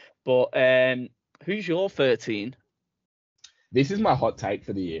reckon. But who's your 13? This is my hot take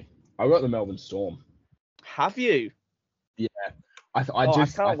for the year. I got the Melbourne Storm. Have you? Yeah. I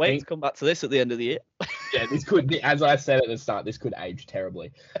can't wait to come back to this at the end of the year. Yeah, this could, as I said at the start, this could age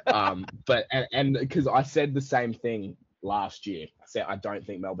terribly. But because I said the same thing last year. I said I don't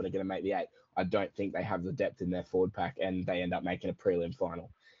think Melbourne are going to make the 8. I don't think they have the depth in their forward pack, and they end up making a prelim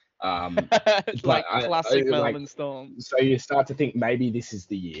final. It's like classic Melbourne Storm. So you start to think maybe this is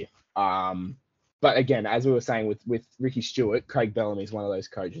the year. But again, as we were saying with Ricky Stewart, Craig Bellamy is one of those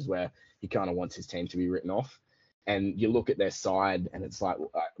coaches where he kind of wants his team to be written off. And you look at their side, and it's like,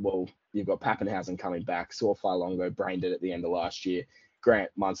 well, you've got Pappenhausen coming back, Saufai Longo brained it at the end of last year,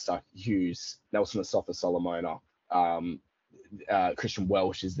 Grant Munster, Hughes, Nelson Asafa Solomona, Christian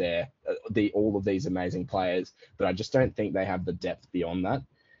Welsh is there, all of these amazing players, but I just don't think they have the depth beyond that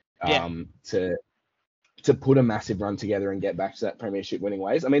to put a massive run together and get back to that premiership winning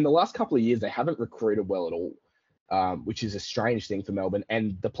ways. I mean, the last couple of years, they haven't recruited well at all. Which is a strange thing for Melbourne,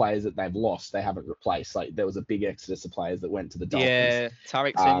 and the players that they've lost, they haven't replaced. Like there was a big exodus of players that went to the Dolphins. Yeah,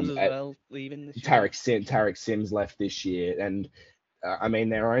 Tarek Sims as well leaving this year. Tarek Sims left this year, and I mean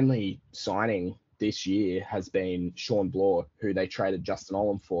their only signing this year has been Sean Bloor, who they traded Justin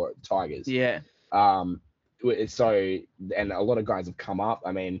Olam for at the Tigers. Yeah. So and a lot of guys have come up.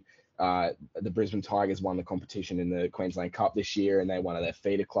 I mean, the Brisbane Tigers won the competition in the Queensland Cup this year, and they're one of their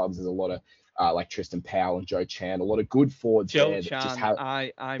feeder clubs. There's a lot of like Tristan Powell and Joe Chan, a lot of good forwards there that just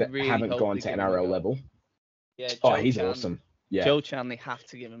haven't gone to NRL level. Yeah, he's awesome. Yeah, Joe Chan, they have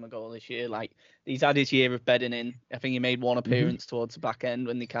to give him a goal this year. Like he's had his year of bedding in. I think he made one appearance towards the back end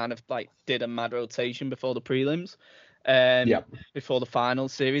when they kind of like did a mad rotation before the prelims. Before the final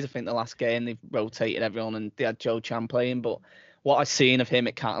series, I think the last game they rotated everyone and they had Joe Chan playing. But what I've seen of him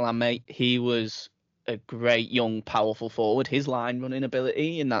at Catalan, mate, he was a great young powerful forward. His line running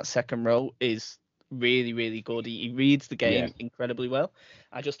ability in that second row is really, really good. He reads the game incredibly well.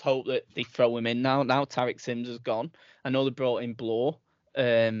 I just hope that they throw him in now. Now Tarek Sims is gone. I know they brought in Bloor,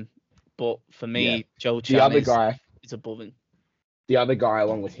 but for me, Joe Chan is above him. The other guy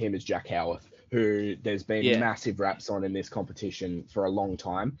along with him is Jack Howarth, who there's been massive raps on in this competition for a long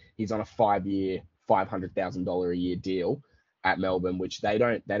time. He's on a 5-year, $500,000 a year deal at Melbourne, which they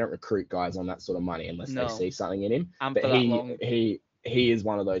don't recruit guys on that sort of money unless they see something in him. And but he is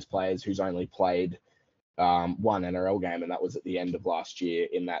one of those players who's only played one NRL game, and that was at the end of last year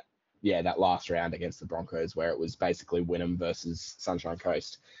in that last round against the Broncos, where it was basically Wynnum versus Sunshine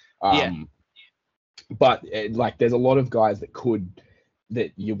Coast. But like there's a lot of guys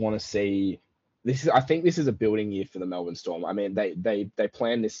that you want to see I think this is a building year for the Melbourne Storm. I mean, they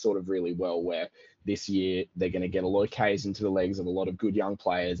plan this sort of really well, where this year they're going to get a lot of Ks into the legs of a lot of good young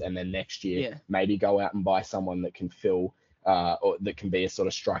players, and then next year maybe go out and buy someone that can fill or that can be a sort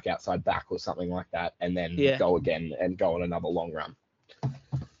of strike outside back or something like that, and then go again and go on another long run.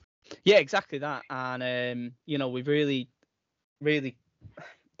 Yeah, exactly that. And we've really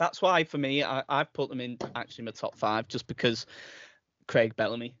that's why for me I've put them in actually my top 5, just because Craig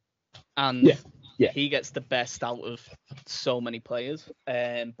Bellamy, and he gets the best out of so many players.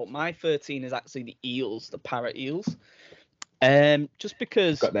 But my 13 is actually the Eels, the Parrot Eels. Just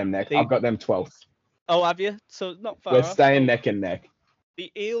because I've got them 12th. Oh, have you? So not far We're off. staying neck and neck.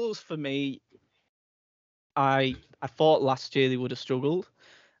 The Eels, for me, I thought last year they would have struggled,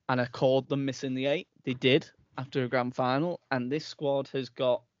 and I called them missing the 8. They did after a grand final, and this squad has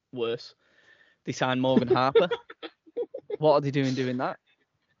got worse. They signed Morgan Harper. What are they doing that?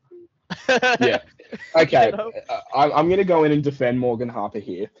 Yeah. Okay. I'm going to go in and defend Morgan Harper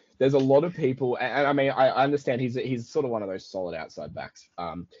here. There's a lot of people, and I mean, I understand he's sort of one of those solid outside backs.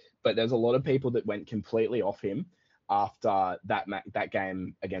 But there's a lot of people that went completely off him after that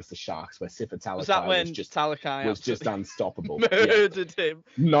game against the Sharks, where Sifa Talakai was that when Talakai was just unstoppable. Murdered him.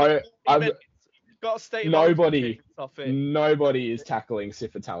 No, got a state of nobody is tackling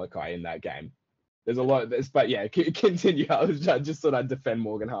Sifa Talakai in that game. There's a lot of this, but yeah, continue. I just thought I'd defend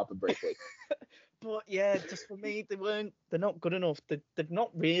Morgan Harper briefly. But yeah, just for me, they're not good enough. They've not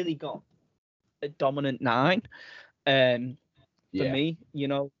really got a dominant 9. For me,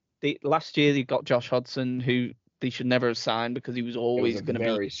 last year they got Josh Hodgson, who they should never have signed because he was always going to be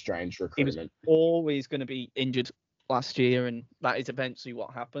very strange recruitment. He was always going to be injured last year, and that is eventually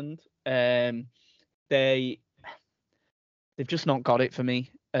what happened. They've just not got it for me.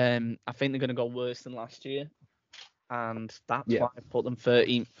 I think they're going to go worse than last year, and that's why I put them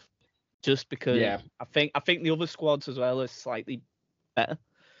 13th. Just because I think the other squads as well are slightly better.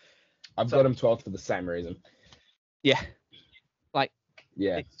 I've got them 12th for the same reason. Yeah.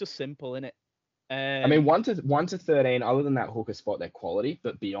 It's just simple, isn't it? I mean, 1 to 13, other than that hooker spot, they're quality,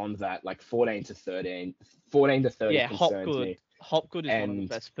 but beyond that, 14 to 30 concerns me. Hopgood is one of the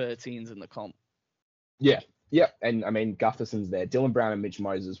best 13s in the comp. Yeah, and I mean, Gutherson's there. Dylan Brown and Mitch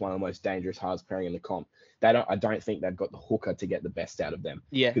Moses, one of the most dangerous halves pairing in the comp. I don't think they've got the hooker to get the best out of them.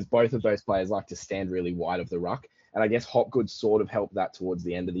 Yeah. Because both of those players like to stand really wide of the ruck, and I guess Hopgood sort of helped that towards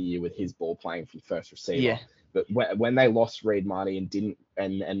the end of the year with his ball playing from first receiver. Yeah. But when they lost Reed Marty and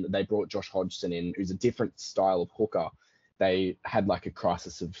they brought Josh Hodgson in, who's a different style of hooker, they had a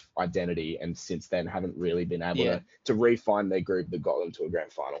crisis of identity, and since then haven't really been able to refine their group that got them to a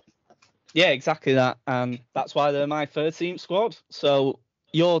grand final. Yeah, exactly that, and that's why they're my 13th squad. So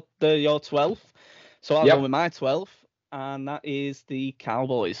you're 12th, so I'll go with my 12th, and that is the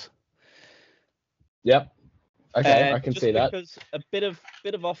Cowboys. Yep. Okay, I can see that. Because a bit of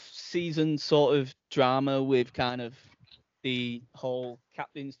off-season sort of drama with kind of the whole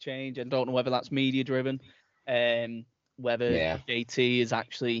captain's change. I don't know whether that's media-driven, whether JT is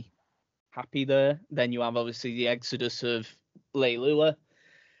actually happy there. Then you have obviously the exodus of Leilua,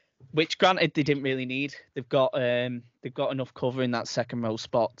 which granted they didn't really need. They've got enough cover in that second row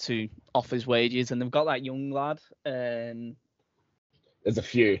spot to off his wages, and they've got that young lad. There's a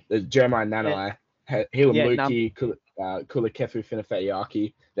few. There's Jeremiah Nanai. Hilamuki, Kulakefu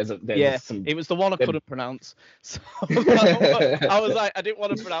Finafeiyaki. There's some. It was the one I couldn't pronounce. So I was like, I didn't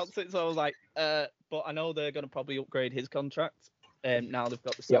want to pronounce it, so I was like, but I know they're going to probably upgrade his contract. Now they've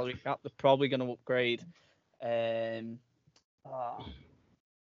got the salary cap. They're probably going to upgrade. What's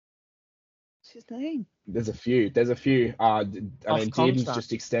his name? There's a few. I mean, Dearden's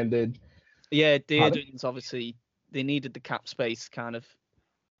just extended. Yeah, Dearden's obviously they needed the cap space kind of.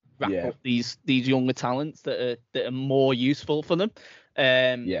 Wrap up these younger talents that are more useful for them.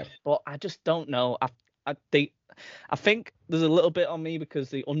 But I just don't know. I think there's a little bit on me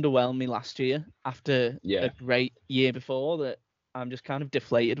because they underwhelmed me last year after a great year before that I'm just kind of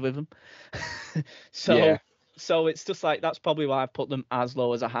deflated with them. So it's just that's probably why I've put them as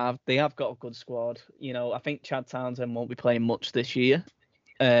low as I have. They have got a good squad. I think Chad Townsend won't be playing much this year.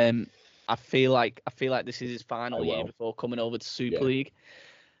 I feel like this is his final year before coming over to Super League.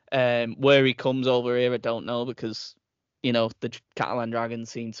 Where he comes over here, I don't know because, the Catalan Dragons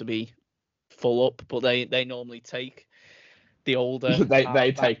seem to be full up, but they normally take the older.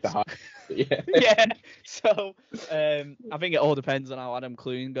 they take the high. Yeah. So I think it all depends on how Adam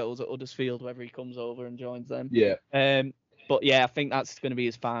Clune goes at Huddersfield, whether he comes over and joins them. Yeah. But yeah, I think that's going to be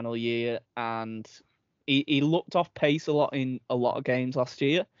his final year, and he looked off pace a lot in a lot of games last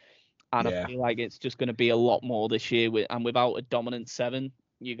year, and I feel like it's just going to be a lot more this year. And without a dominant 7.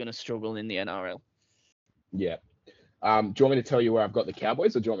 you're going to struggle in the NRL. Yeah. Do you want me to tell you where I've got the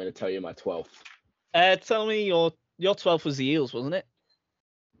Cowboys, or do you want me to tell you my 12th? Tell me your 12th was the Eels, wasn't it?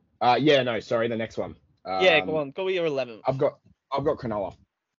 Yeah, no, sorry, the next one. Yeah, go on. Go with your 11th. I've got Cronulla.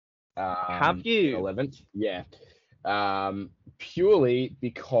 Have you? 11th, yeah. Purely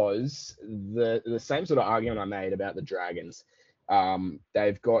because the same sort of argument I made about the Dragons.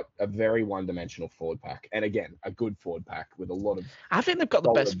 They've got a very one-dimensional forward pack, and again, a good forward pack with a lot of. I think they've got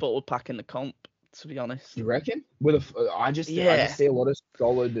the best forward pack in the comp, to be honest. You reckon? I just see a lot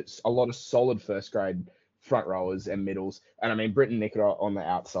of solid first grade front rowers and middles, and I mean Britton Nicola on the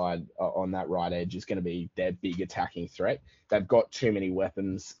outside on that right edge is going to be their big attacking threat. They've got too many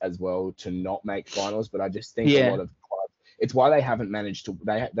weapons as well to not make finals, but I just think a lot of clubs. It's why they haven't managed to.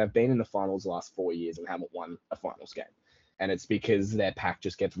 They've been in the finals the last 4 years and haven't won a finals game, and it's because their pack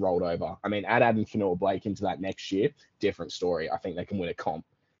just gets rolled over. I mean, add Adam Fanua-Blake into that next year, different story. I think they can win a comp.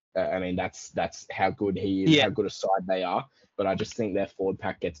 I mean, that's how good he is, how good a side they are. But I just think their forward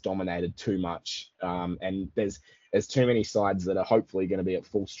pack gets dominated too much. And there's too many sides that are hopefully going to be at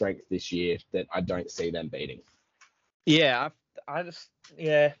full strength this year that I don't see them beating. Yeah, I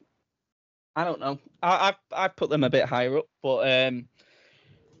don't know. I put them a bit higher up, but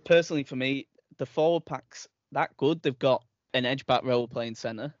personally for me, the forward pack's that good. They've got an edge back row playing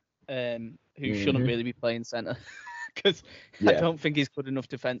centre, who shouldn't really be playing centre. Because I don't think he's good enough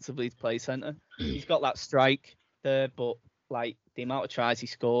defensively to play centre. He's got that strike there, but like the amount of tries he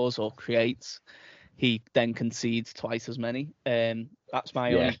scores or creates, he then concedes twice as many. That's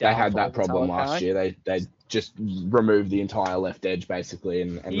my only. They had that problem last year. They just removed the entire left edge basically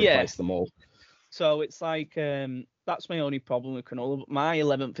and replaced them all. So it's like that's my only problem with Cronulla. But my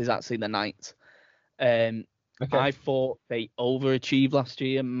 11th is actually the Knights. I thought they overachieved last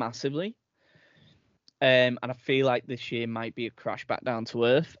year massively. And I feel like this year might be a crash back down to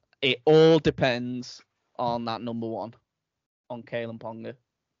earth. It all depends on that number one, on Kalen Ponga.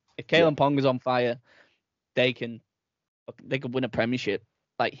 If Kalen Ponga's on fire, they could win a premiership.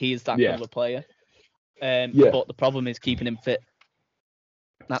 Like, he is that kind of a player. But the problem is keeping him fit.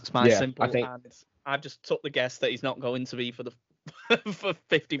 That's my simple. And I've just took the guess that he's not going to be for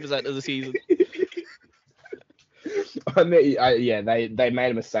 50% of the season. I mean, they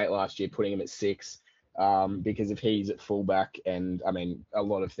made a mistake last year putting him at 6. Because if he's at fullback, and I mean, a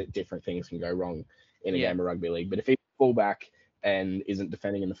lot of different things can go wrong in a game of rugby league. But if he's fullback and isn't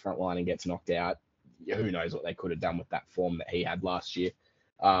defending in the front line and gets knocked out, who knows what they could have done with that form that he had last year.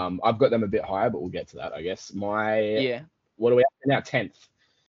 I've got them a bit higher, but we'll get to that, I guess. What are we at now? 10th.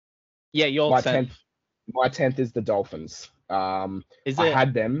 Yeah, your 10th. My 10th is the Dolphins. I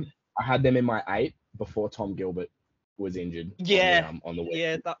had them in my 8 before Tom Gilbert was injured. On the week.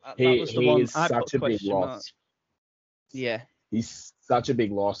 Yeah, that was the one. Is such a big loss. Yeah, he's such a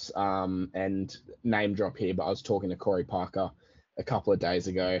big loss. And name drop here, but I was talking to Corey Parker a couple of days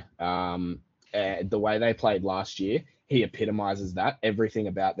ago. The way they played last year, he epitomizes that. Everything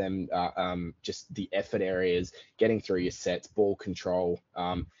about them, just the effort areas, getting through your sets, ball control.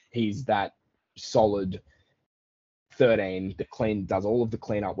 He's that solid 13, does all of the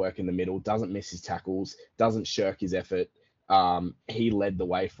cleanup work in the middle, doesn't miss his tackles, doesn't shirk his effort. He led the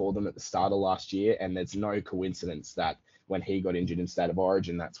way for them at the start of last year, and there's no coincidence that when he got injured in State of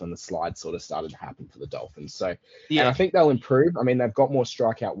Origin, that's when the slide sort of started to happen for the Dolphins. So, and I think they'll improve. I mean, they've got more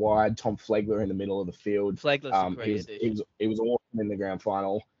strike out wide. Tom Flegler in the middle of the field. Flegler's great. He was awesome in the grand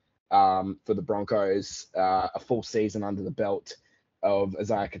final for the Broncos. A full season under the belt of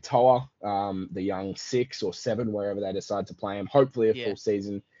Isaiah Katoa, the young 6 or 7, wherever they decide to play him. Hopefully a full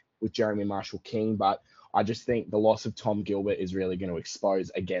season with Jeremy Marshall-King. But I just think the loss of Tom Gilbert is really going to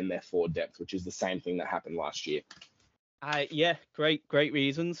expose, again, their forward depth, which is the same thing that happened last year. Great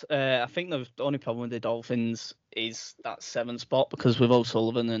reasons. I think the only problem with the Dolphins is that 7 spot, because with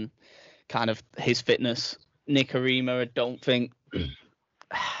O'Sullivan and kind of his fitness, Nick Arima, I don't think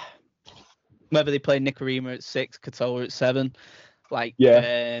whether they play Nick Arima at 6, Katoa at 7, like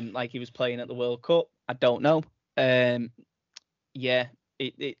he was playing at the World Cup, I don't know.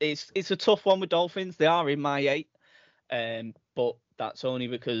 It's a tough one with Dolphins. They are in my 8, but that's only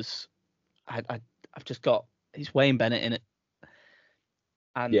because I've just got. He's Wayne Bennett in it.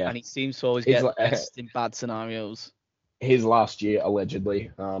 And he seems to always get best in bad scenarios. His last year, allegedly,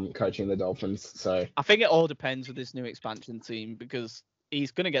 coaching the Dolphins. So I think it all depends with this new expansion team, because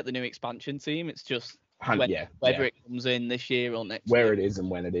he's going to get the new expansion team. It's just whether it comes in this year or next year. Where it is and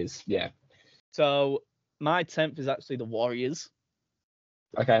when it is, So my 10th is actually the Warriors.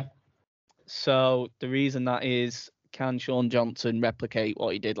 Okay. So the reason that is, can Sean Johnson replicate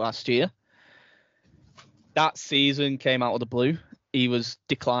what he did last year? That season came out of the blue. he was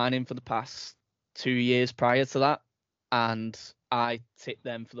declining for the past 2 years prior to that, and I tipped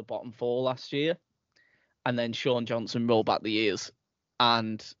them for the bottom 4 last year. And then Sean Johnson rolled back the years,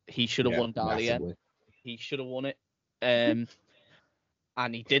 and he should have won Dahlia. Massively. He should have won it, and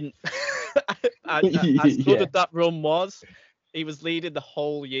he didn't. As good as that run was, he was leading the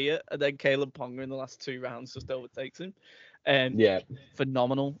whole year, and then Caleb Ponga in the last 2 rounds just overtakes him.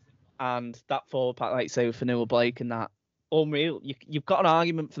 Phenomenal. And that forward pack, like you say, with Fanua Blake and that, unreal. You've got an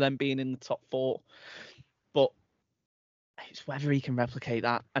argument for them being in the top 4, but it's whether he can replicate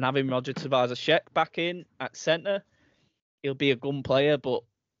that. And having Roger Tavares-Sheck back in at centre, he'll be a gun player, but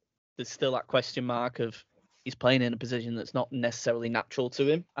there's still that question mark of he's playing in a position that's not necessarily natural to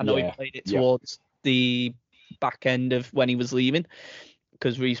him. I know he played it towards the back end of when he was leaving,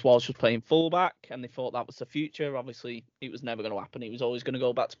 because Reece Walsh was playing fullback and they thought that was the future. Obviously, it was never going to happen. He was always going to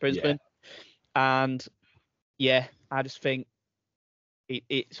go back to Brisbane. And I just think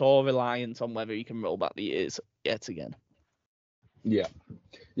it's all reliant on whether he can roll back the years yet again. Yeah,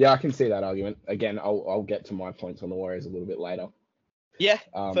 I can see that argument. Again, I'll get to my points on the Warriors a little bit later. Yeah,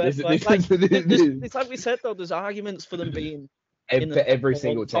 it's like we said though. There's arguments for them being for every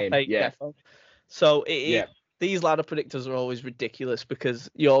single team. So these ladder predictors are always ridiculous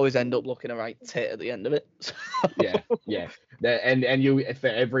because you always end up looking a right tit at the end of it. So. And you, for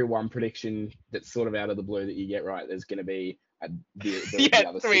every one prediction that's sort of out of the blue that you get right, there's going to be the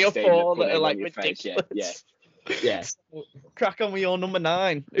other 3 or 4 that are like ridiculous. Yeah. So, crack on with your number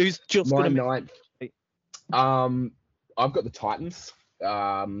 9. Who's just my going to 9th? I've got the Titans.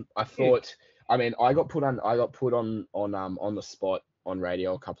 I thought. I mean, I got put on the spot on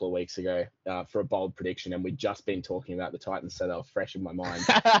radio a couple of weeks ago for a bold prediction, and we'd just been talking about the Titans, so they were fresh in my mind.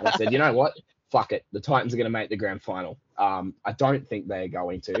 And I said, you know what? Fuck it. The Titans are going to make the grand final. I don't think they're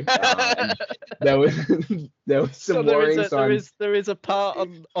going to. And there was some worrying signs. There is a part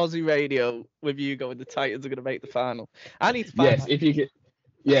on Aussie radio with you going, the Titans are going to make the final. I need to find that. If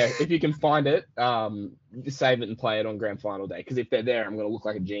you can find it, save it and play it on grand final day. Because if they're there, I'm going to look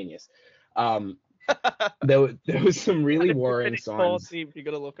like a genius. There was some really worrying signs. You're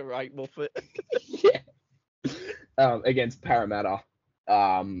going to look a right muffet. Against Parramatta.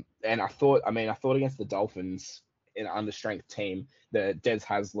 And I thought against the Dolphins in an understrength team, the Des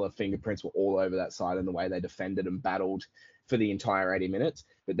Hasler fingerprints were all over that side and the way they defended and battled for the entire 80 minutes.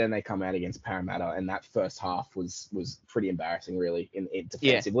 But then they come out against Parramatta, and that first half was pretty embarrassing, really, in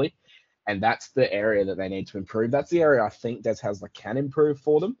defensively. And that's the area that they need to improve. That's the area I think Des Hasler can improve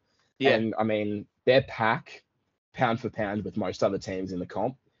for them. And I mean, their pack, pound for pound with most other teams in the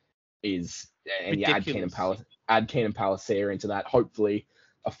comp, is, and you add Keenan Palacia into that. Hopefully,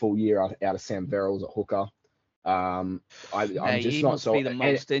 a full year out of Sam Verrills at hooker. I'm just not so. He must be the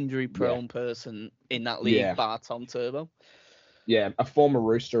most injury-prone person in that league, bar Tom Turbo. Yeah, a former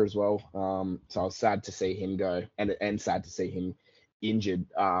Rooster as well. So I was sad to see him go, and sad to see him injured.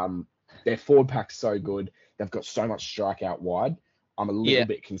 Their forward pack's so good. They've got so much strike out wide. I'm a little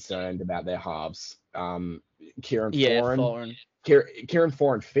bit concerned about their halves. Kieran Foran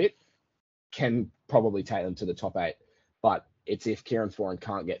fit can probably take them to the top 8, but it's if Kieran Foran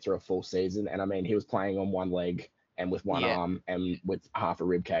can't get through a full season. And I mean, he was playing on one leg and with one arm and with half a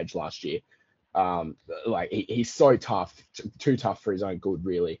rib cage last year. He's so tough, too tough for his own good,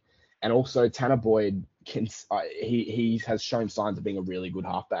 really. And also Tanner Boyd he has shown signs of being a really good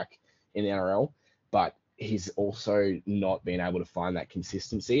halfback in the NRL, but he's also not been able to find that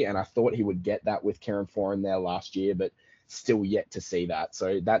consistency. And I thought he would get that with Kieran Foran there last year, but still yet to see that.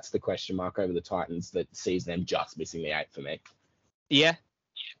 So that's the question mark over the Titans that sees them just missing the 8 for me. Yeah,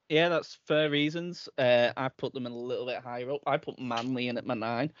 that's fair reasons. I put them a little bit higher up. I put Manly in at my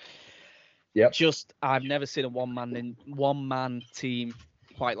 9. Yep. Just, I've never seen a one-man team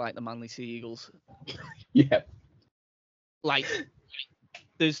quite like the Manly Sea Eagles. Yeah. Like,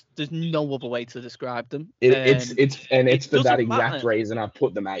 there's no other way to describe them. It's for that exact reason I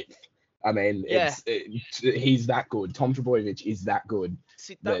put them 8th. I mean, he's that good. Tom Trbojevic is that good.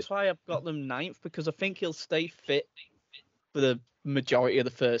 See, that's why I've got them 9th, because I think he'll stay fit for the majority of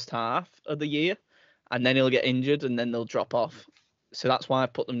the first half of the year, and then he'll get injured, and then they'll drop off. So that's why I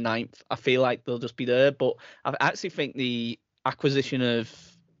put them 9th. I feel like they'll just be there, but I actually think the acquisition of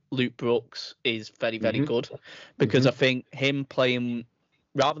Luke Brooks is very, very good, because I think him playing,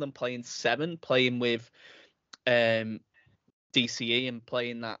 rather than playing 7, playing with DCE and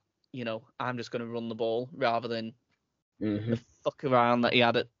playing that, I'm just going to run the ball rather than the fuck around that he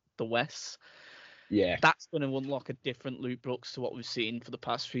had at the West. Yeah. That's going to unlock a different Luke Brooks to what we've seen for the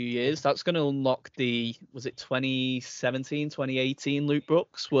past few years. That's going to unlock was it 2017, 2018 Luke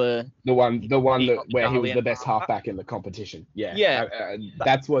Brooks, where the one where he was the best halfback. halfback in the competition. Yeah. Yeah.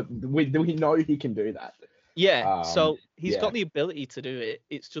 That's what we know he can do that. Yeah. So he's got the ability to do it.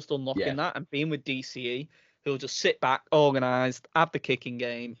 It's just unlocking that, and being with DCE, he'll just sit back, organised, have the kicking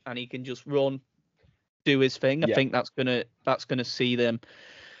game, and he can just run, do his thing. I think that's gonna see them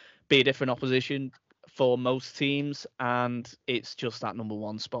be a different opposition for most teams, and it's just that number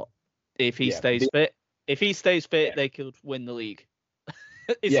one spot. If he stays fit, they could win the league.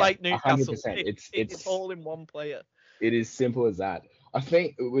 It's like Newcastle. 100%. It's all in one player. It is simple as that. I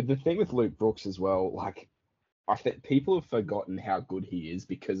think with the thing with Luke Brooks as well, like I think people have forgotten how good he is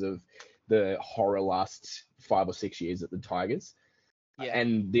because of the horror last 5 or 6 years at the Tigers. Yeah.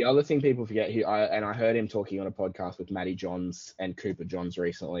 And the other thing people forget here, I heard him talking on a podcast with Matty Johns and Cooper Johns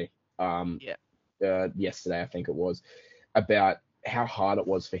recently. Yesterday, I think it was, about how hard it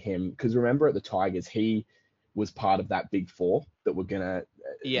was for him. Because remember at the Tigers, he was part of that big four that were gonna,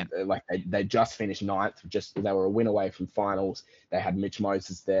 they just finished ninth. They were a win away from finals. They had Mitch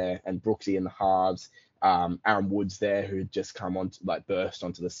Moses there and Brooksy in the halves. Aaron Woods there, who had just come on, burst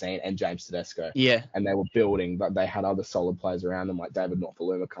onto the scene, and James Tedesco. Yeah. And they were building, but they had other solid players around them, like David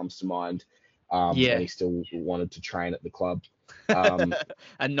Nofaluma comes to mind. And he still wanted to train at the club. And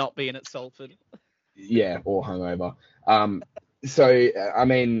not being at Salford. Yeah, or hungover. So, I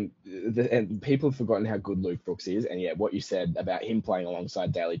mean, and people have forgotten how good Luke Brooks is. And what you said about him playing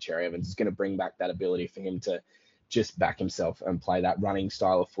alongside Daly Cherry Evans is going to bring back that ability for him to just back himself and play that running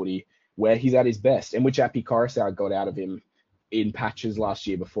style of footy where he's at his best, and which Api Coruscant got out of him in patches last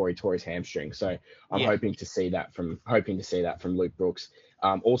year before he tore his hamstring. So I'm hoping to see that from Luke Brooks.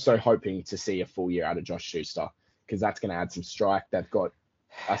 Also hoping to see a full year out of Josh Schuster, because that's going to add some strike.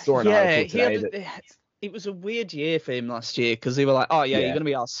 I saw an article today it was a weird year for him last year, because they were like, you're going to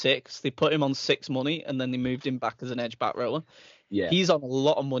be our sixth. They put him on 6 money, and then they moved him back as an edge back rower. Yeah, he's on a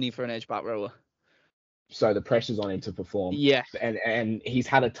lot of money for an edge back rower. So the pressure's on him to perform. Yeah. And he's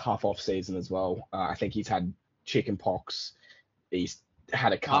had a tough off season as well. I think he's had chicken pox. He's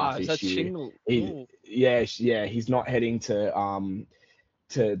had a calf issue. He's not heading to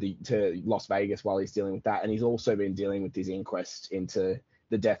Las Vegas while he's dealing with that. And he's also been dealing with his inquest into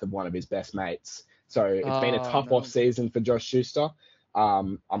the death of one of his best mates. So it's been a tough off season for Josh Schuster.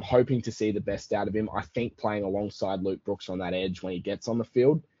 I'm hoping to see the best out of him. I think playing alongside Luke Brooks on that edge when he gets on the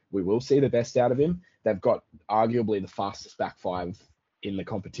field, we will see the best out of him. They've got arguably the fastest back five in the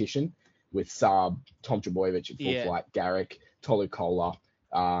competition, with Saab, Tom Trbojevic at full flight, Garrick, Tolu Kola,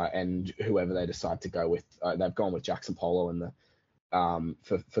 and whoever they decide to go with. They've gone with Jackson Polo in the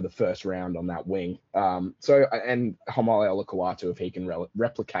for the first round on that wing. And Homole Olakawatu, if he can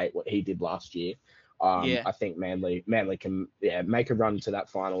replicate what he did last year. I think Manly can make a run to that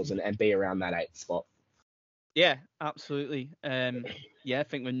finals and be around that 8th spot. Yeah, absolutely. I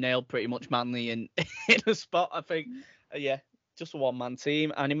think we've nailed pretty much Manly in a spot. I think, just a one-man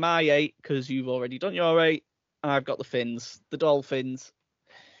team. And in my 8, because you've already done your 8, I've got the Finns, the Dolphins.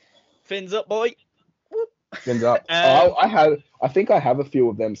 Fins up, boy. Whoop. Fins up. I think I have a few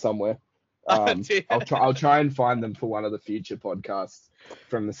of them somewhere. I'll try and find them for one of the future podcasts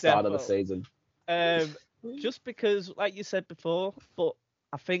from the start of the season. Just because, like you said before, but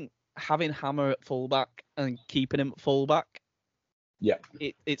I think having Hammer at fullback and keeping him at fullback,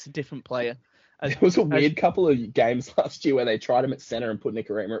 it's a different player. There was a weird couple of games last year where they tried him at centre and put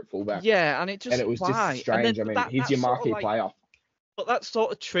Nicarima at fullback. Yeah, and it was just strange. He's your marquee player. But that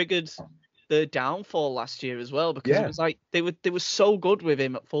sort of triggered the downfall last year as well, because it was like they were so good with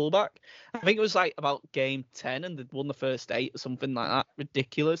him at fullback. I think it was like about game 10 and they'd won the first 8 or something like that,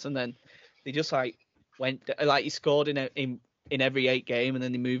 ridiculous. And then they just went he scored in every 8 game, and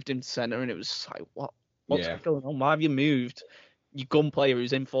then they moved him to centre, and it was just like, what's going on? Why have you moved your gun player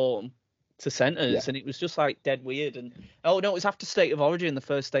who's in form to centres? And it was just dead weird. And it was after State of Origin, the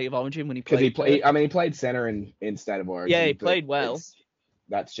first State of Origin, when he played. He played centre in State of Origin. Yeah, he played well.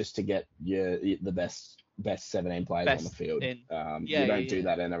 That's just to get the best 17 players on the field. You don't do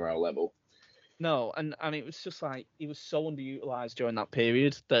that NRL level. No, and it was just he was so underutilised during that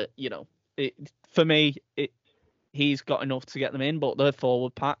period that, for me, he's got enough to get them in. But their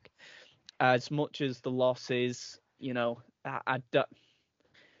forward pack, as much as the loss is, I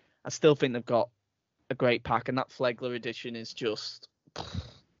still think they've got a great pack, and that Flegler edition is just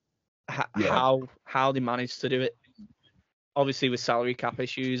how they managed to do it. Obviously with salary cap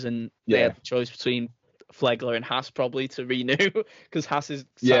issues, and they had the choice between Flegler and Haas probably to renew, because Haas is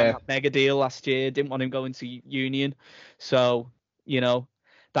signed that mega deal last year, didn't want him going to Union. So,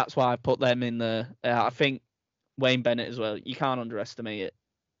 that's why I put them in there. I think Wayne Bennett as well. You can't underestimate it.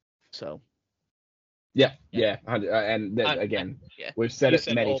 So. Yeah. And again, we've said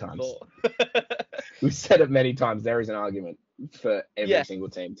it many times. We've said it many times. There is an argument for every single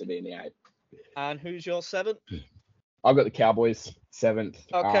team to be in the 8. And who's your 7th? I've got the Cowboys 7th.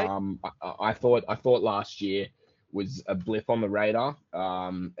 Okay. I thought last year was a blip on the radar,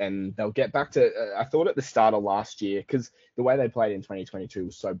 and they'll get back to. I thought at the start of last year, because the way they played in 2022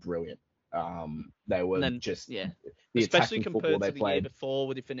 was so brilliant. They were the especially attacking compared football they to the played year before,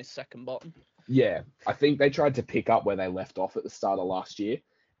 where they finished second bottom. Yeah, I think they tried to pick up where they left off at the start of last year,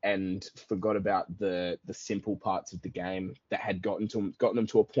 and forgot about the simple parts of the game that had gotten them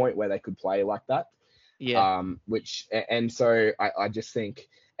to a point where they could play like that. Yeah. So I just think,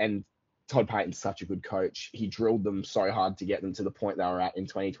 and Todd Payton's such a good coach. He drilled them so hard to get them to the point they were at in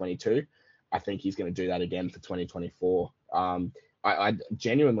 2022. I think he's going to do that again for 2024. I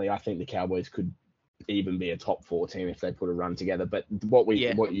genuinely, I think the Cowboys could even be a top 4 team if they put a run together. But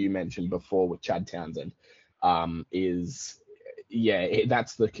what you mentioned before with Chad Townsend is,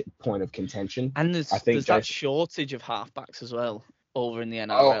 that's the point of contention. And there's that shortage of halfbacks as well over in the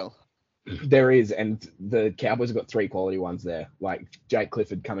NRL. There is, and the Cowboys have got 3 quality ones there, like Jake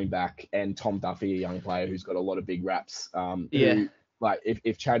Clifford coming back and Tom Duffy, a young player who's got a lot of big raps. Who, like,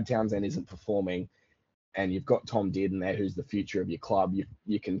 if Chad Townsend isn't performing, and you've got Tom Dearden there, who's the future of your club,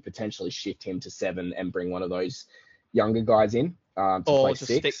 you can potentially shift him to 7 and bring one of those younger guys in to play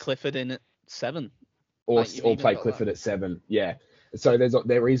 6. Stick Clifford in at 7. Or play Clifford at 7. Yeah. So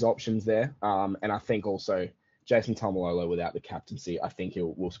there is options there. And I think also Jason Tamalolo without the captaincy, I think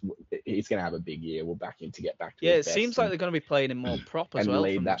he's going to have a big year. We'll back him to get back to his best. Yeah, it seems like they're going to be playing him more prop as well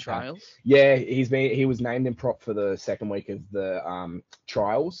from the trials. Pack. Yeah, he was named in prop for the second week of the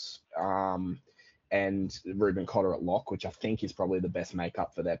trials. And Ruben Cotter at lock, which I think is probably the best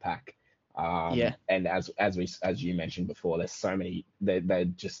makeup for their pack. And as you mentioned before, there's so many. They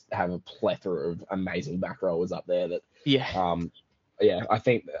just have a plethora of amazing back rowers up there that. I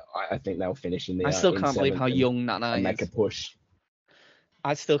think they'll finish in the. I still can't believe how young Nana is. Make a push.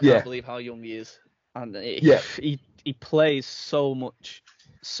 I still can't believe how young he is, and he plays so much.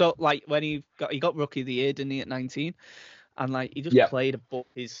 So like when he got rookie of the year, didn't he, at 19, and like he just played above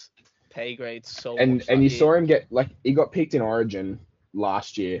his pay grade so much. And you saw him he got picked in Origin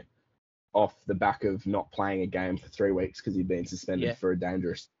last year off the back of not playing a game for 3 weeks because he'd been suspended for a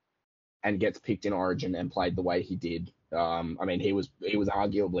dangerous, and gets picked in Origin and played the way he did. I mean, he was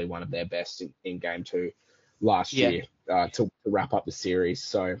arguably one of their best in game 2 last year to wrap up the series.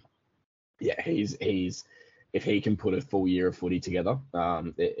 So he's if he can put a full year of footy together,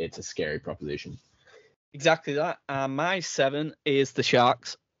 it's a scary proposition. Exactly that. My 7 is the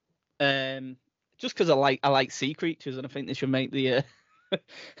Sharks. Just because I like sea creatures, and I think they should make the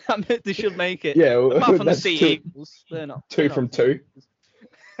they should make it. Yeah, apart from the sea eagles, they're not 2 from 2.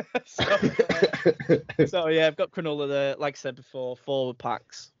 so I've got Cronulla there. Like I said before, forward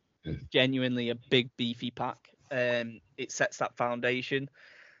packs, genuinely a big beefy pack. It sets that foundation.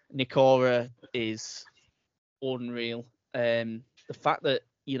 Nikora is unreal. The fact that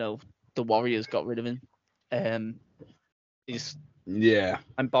the Warriors got rid of him is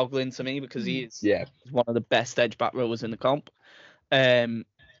I'm boggling to me, because he is one of the best edge back rowers in the comp. I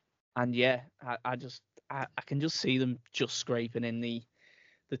can just see them just scraping in the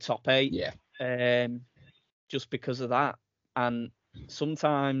top 8. Just because of that. And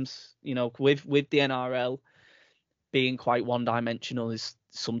sometimes, with the NRL being quite one-dimensional is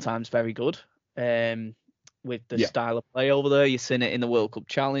sometimes very good. With the style of play over there, you've seen it in the World Cup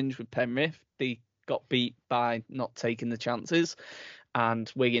Challenge with Penrith. They got beat by not taking the chances,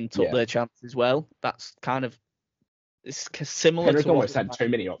 and Wigan took their chances as well. That's kind of similar. Penrith almost had too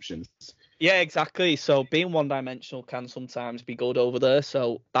many options. Yeah, exactly. So being one-dimensional can sometimes be good over there.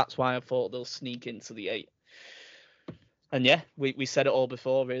 So that's why I thought they'll sneak into the 8. And we said it all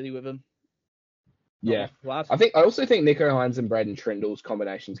before, really, with them. Yeah, I also think Nico Hines and Braden Trindle's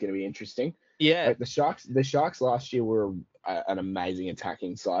combination is going to be interesting. Yeah, like the Sharks last year were an amazing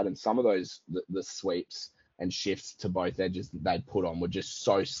attacking side, and some of those the sweeps and shifts to both edges that they'd put on were just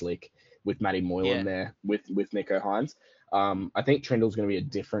so slick with Matty Moylan there with Nico Hines. I think Trindle's going to be a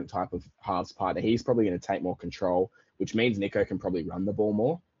different type of halves partner. He's probably going to take more control, which means Nico can probably run the ball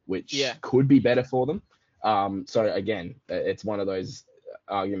more, which could be better for them. So again, it's one of those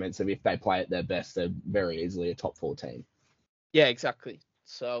arguments of if they play at their best, they're very easily a top 4 team. Yeah, exactly.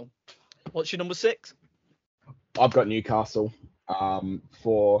 So what's your number 6? I've got Newcastle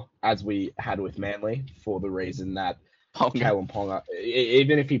for, as we had with Manly, for the reason that Kalen Ponga,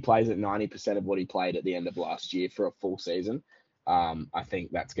 even if he plays at 90% of what he played at the end of last year for a full season, I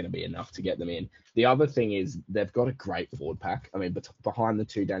think that's going to be enough to get them in. The other thing is they've got a great forward pack. I mean, behind the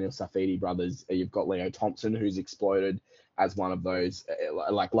two Daniel Safidi brothers, you've got Leo Thompson, who's exploded as one of those.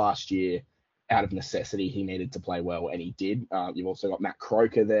 Like last year, out of necessity, he needed to play well, and he did. You've also got Matt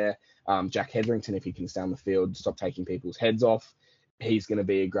Croker there. Jack Hetherington, if he can stay on the field, stop taking people's heads off, he's going to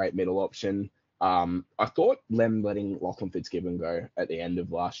be a great middle option. I thought Lem letting Lachlan Fitzgibbon go at the end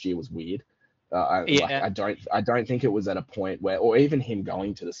of last year was weird. I don't think it was at a point where, or even him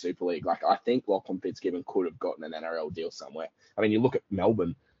going to the Super League. Like, I think Lachlan Fitzgibbon could have gotten an NRL deal somewhere. I mean, you look at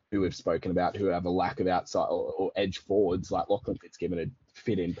Melbourne, who we've spoken about, who have a lack of outside or edge forwards. Like Lachlan Fitzgibbon had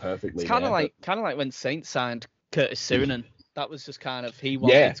fit in perfectly. It's kind of like when Saints signed Curtis Sirinen. That was just kind of he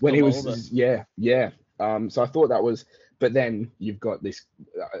wanted to when come he was over. So I thought that was. But then you've got this,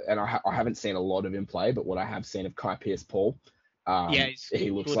 and I haven't seen a lot of him play, but what I have seen of Kai Pearce-Paul. He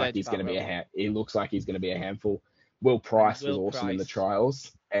looks like he's going to be he looks like he's going to be a handful. Will Price was awesome in the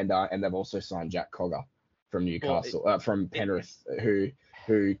trials, and they've also signed Jack Cogger from Newcastle, from Penrith,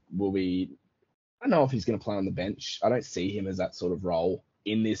 who will be. I don't know if he's going to play on the bench. I don't see him as that sort of role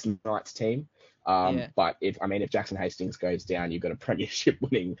in this Knights team. But if Jackson Hastings goes down, you've got a premiership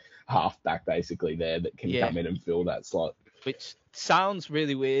winning halfback basically there that can come in and fill that slot. Which sounds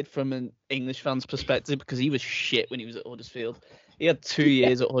really weird from an English fan's perspective because he was shit when he was at Huddersfield. He had 2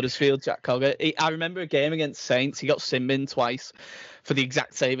 years at Huddersfield, Jack Cogger. I remember a game against Saints. He got sin-binned twice for the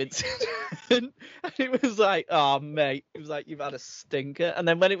exact same incident. And it was like, oh, mate. It was like, you've had a stinker. And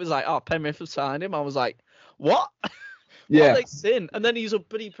then when it was like, oh, Penrith have signed him, I was like, what? Yeah. They sin? And then he's a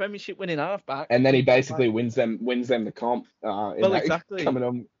bloody premiership winning halfback. And then he basically wins them the comp. Exactly. Coming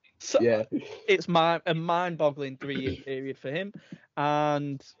on. So it's a mind-boggling 3-year period for him.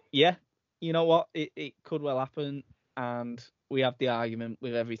 And yeah, you know what? It could well happen. And we have the argument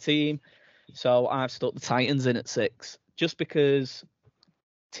with every team. So I've stuck the Titans in at 6 just because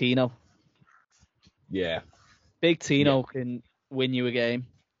Tino. Yeah. Big Tino can win you a game.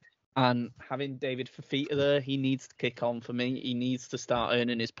 And having David Fafita there, he needs to kick on for me. He needs to start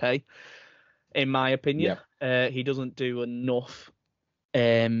earning his pay, in my opinion. He doesn't do enough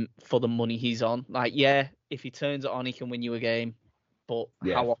for the money he's on. Like, if he turns it on, he can win you a game. But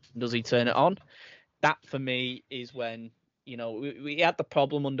how often does he turn it on? That, for me, is when, we had the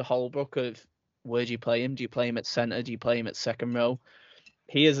problem under Holbrook of where do you play him? Do you play him at centre? Do you play him at second row?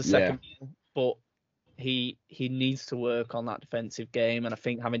 He is a second row, but he needs to work on that defensive game. And I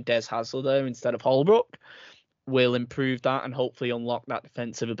think having Des Hasler there instead of Holbrook will improve that and hopefully unlock that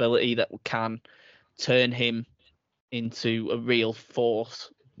defensive ability that can turn him into a real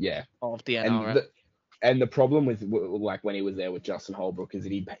force of the NRL. And the problem with, like, when he was there with Justin Holbrook is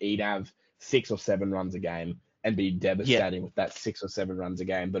that he'd have 6 or 7 runs a game and be devastating with that 6 or 7 runs a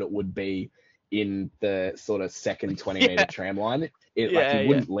game, but it would be in the sort of second 20-meter tram line. He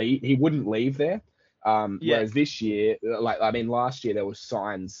wouldn't leave there. Whereas this year, last year there was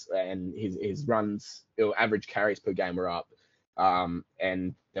signs and his runs, average carries per game were up.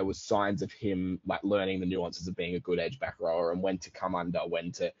 And there was signs of him like learning the nuances of being a good edge back rower and when to come under,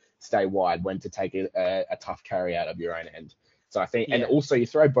 when to stay wide, when to take a tough carry out of your own end. So I think, and also you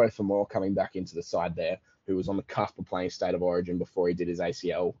throw Beau Fermor coming back into the side there, who was on the cusp of playing State of Origin before he did his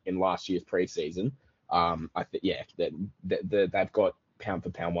ACL in last year's preseason. I think they've got pound for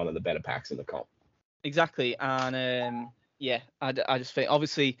pound one of the better packs in the comp. Exactly, and I just think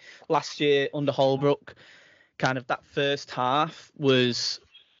obviously last year under Holbrook, kind of that first half was,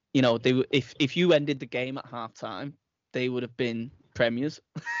 they if you ended the game at halftime, they would have been premiers.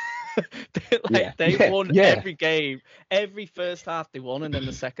 They won every game, every first half they won, and then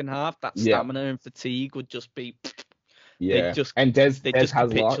the second half that stamina and fatigue would just be. And Des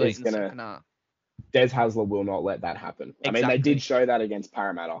Hasler is gonna. Des Hasler will not let that happen. Exactly. I mean, they did show that against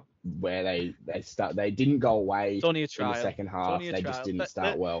Parramatta, where they didn't go away in the second half. They just didn't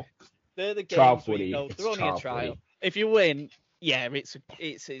start well. They're the trial footy. They're only a trial. Footy. If you win, it's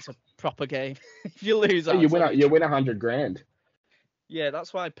a proper game. If you lose, you win $100,000. Yeah,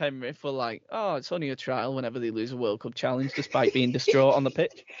 that's why Penrith were like, oh, it's only a trial whenever they lose a World Cup challenge, despite being distraught on the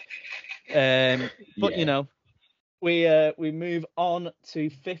pitch. But we move on to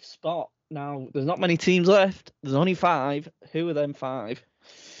 5th spot. Now, there's not many teams left. There's only 5. Who are them 5?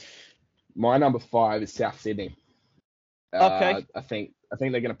 My number 5 is South Sydney. Okay. I think they're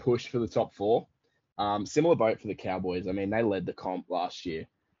going to push for the top 4. Similar boat for the Cowboys. I mean, they led the comp last year,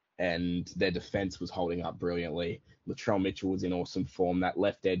 and their defense was holding up brilliantly. Latrell Mitchell was in awesome form. That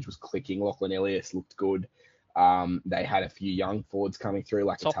left edge was clicking. Lachlan Ilias looked good. They had a few young forwards coming through,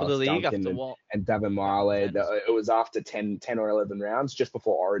 like top of the league Duncan and Davin Marley. It was after 10 or 11 rounds, just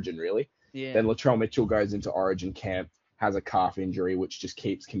before Origin, really. Yeah. Then Latrell Mitchell goes into Origin camp, has a calf injury, which just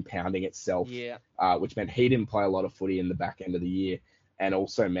keeps compounding itself. Yeah. Which meant he didn't play a lot of footy in the back end of the year, and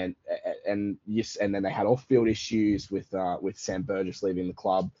also meant, and then they had off-field issues with Sam Burgess leaving the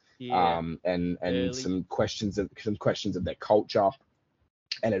club. Yeah. And Early. some questions of their culture,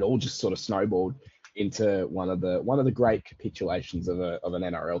 and it all just sort of snowballed into one of the great capitulations of an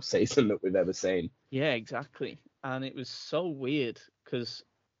NRL season that we've ever seen. Yeah, exactly. And it was so weird because,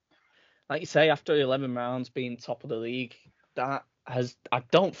 like you say, after 11 rounds being top of the league, I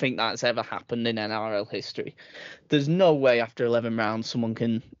don't think that's ever happened in NRL history. There's no way after 11 rounds someone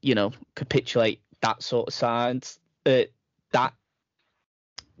can, capitulate that sort of size, that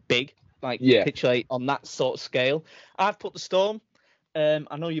big, capitulate on that sort of scale. I've put the Storm.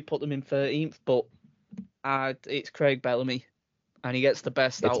 I know you put them in 13th, but it's Craig Bellamy, and he gets the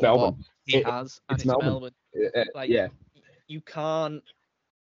best out of what he has, and it's Melbourne. You can't,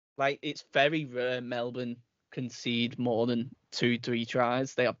 it's very rare Melbourne concede more than 2-3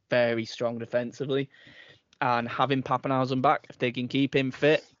 tries. They are very strong defensively, and having Pappenhausen back, if they can keep him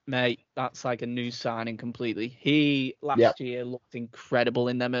fit, mate, that's like a new signing completely. He last year looked incredible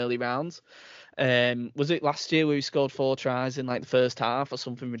in them early rounds. Was it last year where he scored 4 tries in the first half or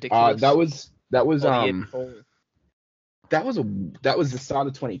something ridiculous? That was the start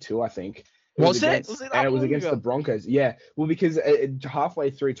of 22, I think. It was against the Broncos. Yeah, well, because halfway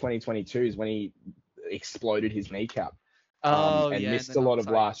through 2022 is when he exploded his kneecap. Missed a lot of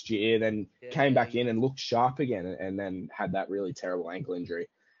last year, then came back in and looked sharp again, and then had that really terrible ankle injury.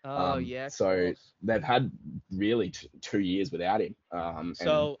 So they've had really 2 years without him.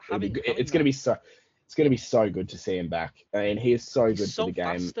 It's going to be so good to see him back. I mean, he is so good for the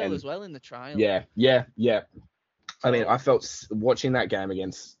game. Still as well in the trial. Yeah. I mean, I felt watching that game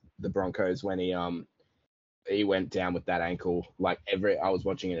against the Broncos when he went down with that ankle. I was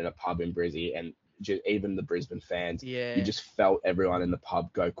watching it in a pub in Brizzy, and even the Brisbane fans, you just felt everyone in the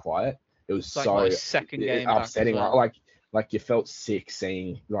pub go quiet. It was second game upsetting. Back as well. Like you felt sick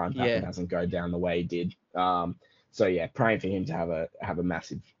seeing Ryan Pappenhausen go down the way he did. Praying for him to have a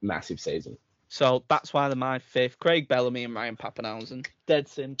massive season. So that's why they're my 5th. Craig Bellamy and Ryan Pappenhausen. Dead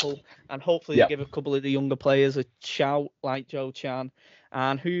simple. And hopefully they give a couple of the younger players a shout like Joe Chan.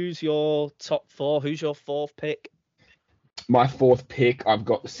 And who's your top 4? Who's your 4th pick? My 4th pick, I've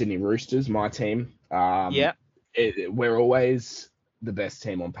got the Sydney Roosters, my team. We're always the best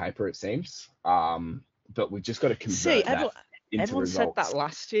team on paper, it seems. But we've just got to convert that into everyone results. said that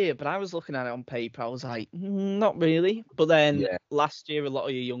last year, but I was looking at it on paper. I was like, not really. But then last year, a lot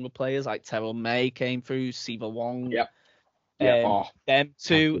of your younger players like Terrell May came through, Siva Wong. Them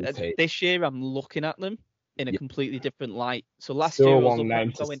two. This year, I'm looking at them in a completely different light. So last year, I was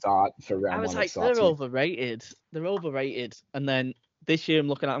name to start for round 1. I was like, they're overrated. They're overrated. And then this year, I'm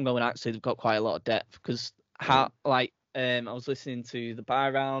looking at them going, actually, they've got quite a lot of depth because I was listening to the buy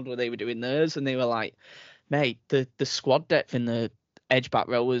round where they were doing theirs, and they were like, mate, the squad depth in the edge back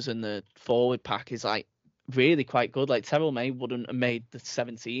rowers and the forward pack is really quite good. Terrell May wouldn't have made the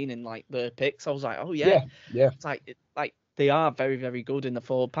 17 in the picks. I was like, oh yeah. It's like they are very, very good in the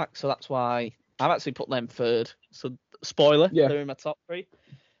forward pack, so that's why I've actually put them 3rd. So spoiler, they're in my top 3.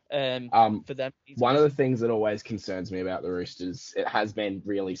 For them, one of the things that always concerns me about the Roosters, it has been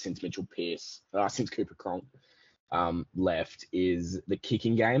really since Mitchell Pearce, since Cooper Cronk left, is the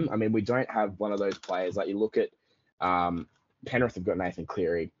kicking game. I mean, we don't have one of those players. You look at Penrith have got Nathan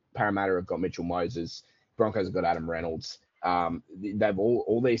Cleary, Parramatta have got Mitchell Moses, Broncos have got Adam Reynolds. They've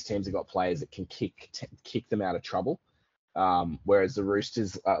all these teams have got players that can kick them out of trouble. Whereas the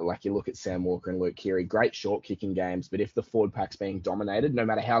Roosters, you look at Sam Walker and Luke Keary, great short kicking games, but if the forward pack's being dominated, no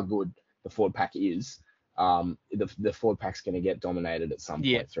matter how good the forward pack is, the forward pack's going to get dominated at some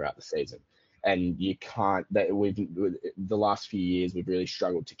point throughout the season. And you can't. The last few years we've really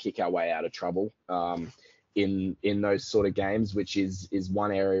struggled to kick our way out of trouble in those sort of games, which is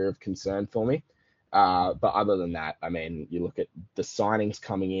one area of concern for me. But other than that, I mean, you look at the signings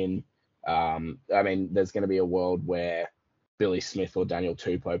coming in. I mean, there's going to be a world where Billy Smith or Daniel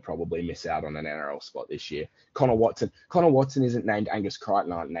Tupou probably miss out on an NRL spot this year. Connor Watson isn't named. Angus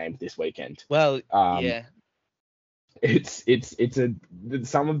Crichton aren't named this weekend. Well, It's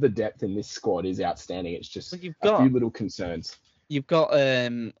some of the depth in this squad is outstanding. It's just a few little concerns. You've got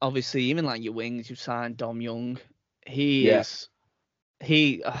obviously even your wings. You've signed Dom Young. As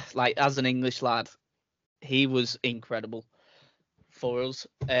an English lad, he was incredible for us.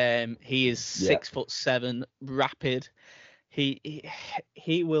 He is 6'7", rapid.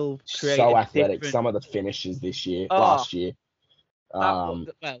 He will create so athletic. Some of the finishes last year.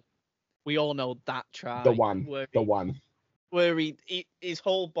 We all know that try. The one. Where his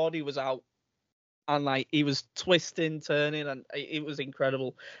whole body was out and like he was twisting, turning, and it was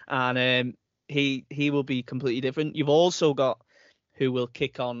incredible. And he will be completely different. You've also got who will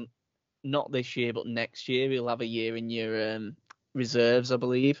kick on not this year but next year. He'll have a year in your reserves, I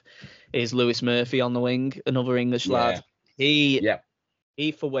believe. Is Lewis Murphy on the wing, another English lad. He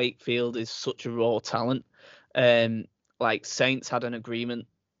for Wakefield is such a raw talent. Like Saints had an agreement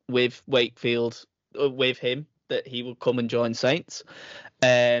with Wakefield, with him, that he would come and join Saints.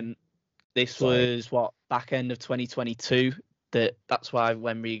 This was back end of 2022. That's why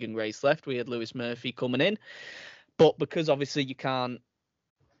when Regan Grace left, we had Lewis Murphy coming in. But because obviously you can't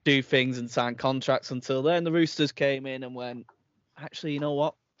do things and sign contracts until then, the Roosters came in and went, actually, you know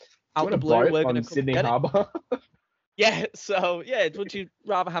what? Out the blue, we're going to come Sydney get Harbour. Yeah, so, yeah, would you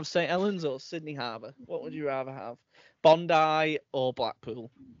rather have St Helens or Sydney Harbour? What would you rather have? Bondi or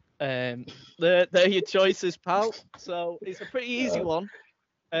Blackpool? They're your choices, pal. So it's a pretty easy one.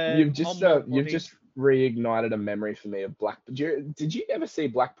 You've just reignited a memory for me of Blackpool. Did you ever see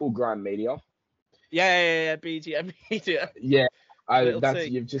Blackpool Grime Media? Yeah, BGM Media. Yeah,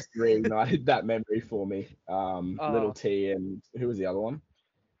 you've just reignited that memory for me. Little T and who was the other one?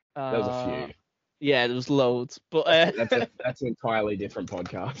 There was a few. Yeah, there was loads, but that's an entirely different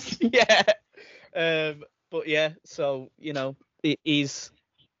podcast. Yeah, but yeah, so it is.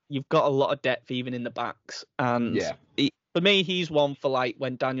 You've got a lot of depth even in the backs, and for me, he's one for like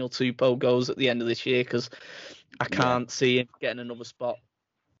when Daniel Tupou goes at the end of this year, because I can't see him getting another spot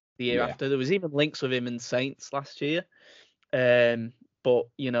the year after. There was even links with him in Saints last year, but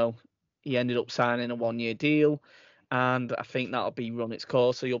he ended up signing a 1-year deal. And I think that'll be run its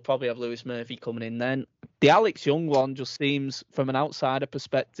course. So you'll probably have Lewis Murphy coming in then. The Alex Young one just seems, from an outsider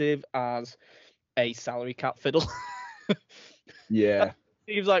perspective, as a salary cap fiddle. Yeah.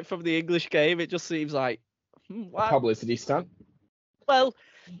 Seems like from the English game, it just seems like a publicity stunt. Well,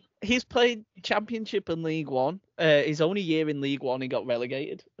 he's played Championship and League One. His only year in League One, he got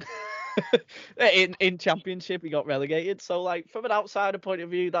relegated. in Championship, he got relegated. So, like, from an outsider point of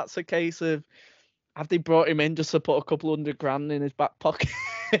view, that's a case of, have they brought him in just to put a couple $100,000 in his back pocket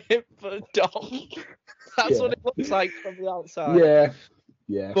for a dog? That's what it looks like from the outside.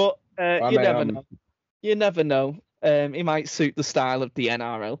 Yeah. But you never know. You never know. He might suit the style of the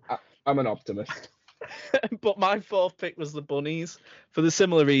NRL. I'm an optimist. But my fourth pick was the Bunnies for the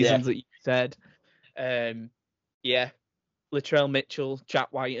similar reasons that you said. Latrell Mitchell, Jack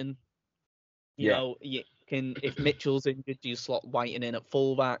Whiten. You know, if Mitchell's injured, do you slot Whiten in at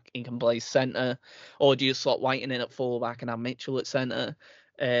fullback? He can play centre, or do you slot Whiten in at fullback and have Mitchell at centre?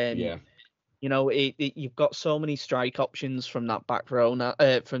 You've got so many strike options from that back row now,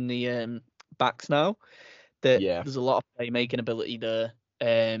 from the backs now, that there's a lot of playmaking ability there.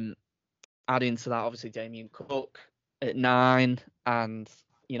 Adding to that, obviously Damien Cook at 9, and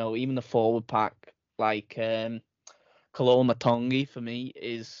even the forward pack like Kaloa Matongi for me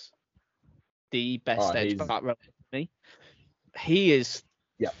is the best edge back row for me. He is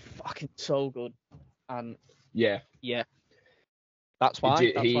fucking so good, and that's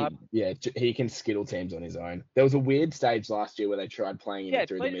why. He can skittle teams on his own. There was a weird stage last year where they tried playing him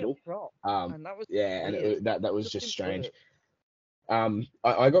through the middle. And that was that was just strange.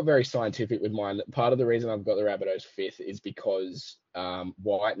 I got very scientific with mine. Part of the reason I've got the Rabbitohs 5th is because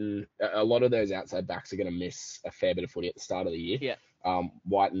Whiten, a lot of those outside backs are going to miss a fair bit of footy at the start of the year.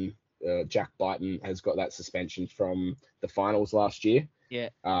 Whiten, Jack Byton has got that suspension from the finals last year.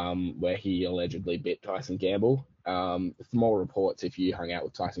 Where he allegedly bit Tyson Gamble. For more reports, if you hung out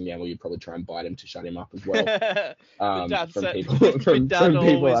with Tyson Gamble, you'd probably try and bite him to shut him up as well. Dad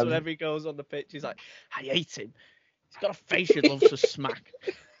always, whenever he goes on the pitch, he's like, I hate him. He's got a face he loves to smack.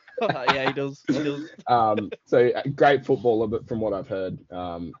 He does. So great footballer, but from what I've heard,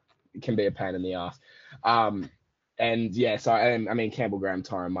 can be a pain in the ass. Campbell Graham,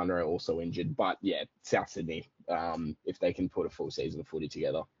 Tyrone Munro also injured, but South Sydney, if they can put a full season of footy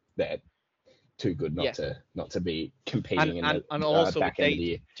together, they're too good not to be competing in the back end of the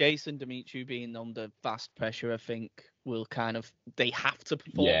year. Jason Demetriou being under vast pressure, I think they have to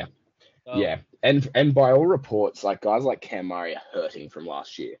perform. And by all reports, like guys like Cam Murray are hurting from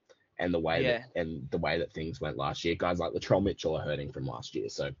last year, and the way that things went last year. Guys like Latrell Mitchell are hurting from last year,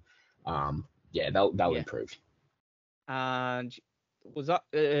 so they'll improve. And was that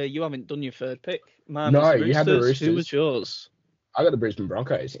you haven't done your third pick? No, you had the Roosters. Who was yours? I got the Brisbane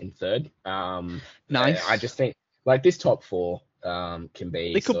Broncos in third. Nice. I just think like this top 4 can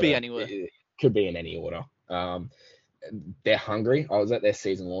be. They could be anywhere. It could be in any order. They're hungry. I was at their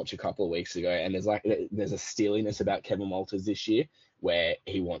season launch a couple of weeks ago, and there's a steeliness about Kevin Walters this year where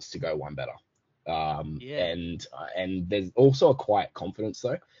he wants to go one better. And there's also a quiet confidence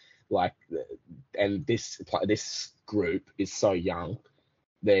though. Like, and this group is so young.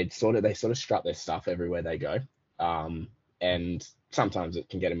 They sort of strut their stuff everywhere they go. And sometimes it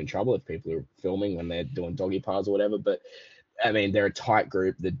can get them in trouble if people are filming when they're doing doggy paws or whatever. But I mean, they're a tight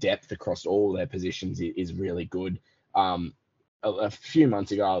group. The depth across all their positions is really good. A few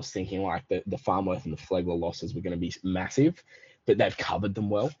months ago, I was thinking like the Farmworth and the Flegler losses were going to be massive, but they've covered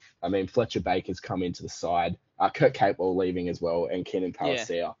them well. I mean, Fletcher Baker's come into the side. Kurt Capewell leaving as well, and Keenan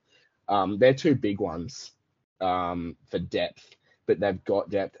Palacia. They're two big ones for depth, but they've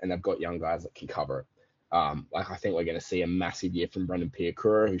got depth and they've got young guys that can cover it. Like I think we're going to see a massive year from Brendan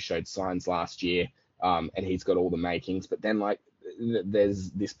Piakura, who showed signs last year, and he's got all the makings. But then like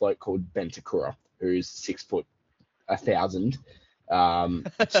there's this bloke called Ben Takura, who's 6 foot 1,000,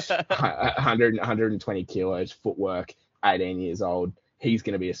 120 kilos, footwork, 18 years old. He's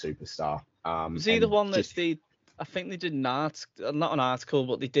going to be a superstar. Was he the one that I think they did not an article,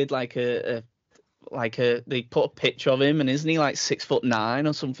 but they did they put a picture of him, and isn't he like 6'9"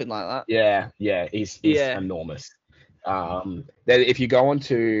 or something like that? Yeah, he's enormous. If you go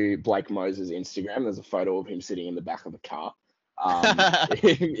onto Blake Moses' Instagram, there's a photo of him sitting in the back of a car.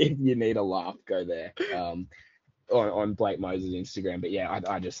 If you need a laugh, go there. On Blake Moses' Instagram. But yeah,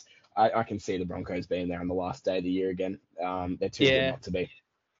 I can see the Broncos being there on the last day of the year again. They're too good not to be.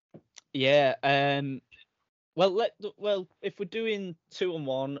 Yeah. Well, if we're doing 2 and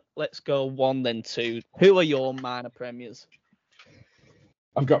 1, let's go 1 then 2. Who are your minor premiers?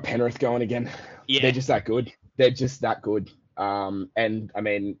 I've got Penrith going again. Yeah. They're just that good. And I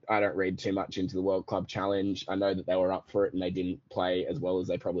mean, I don't read too much into the World Club Challenge. I know that they were up for it and they didn't play as well as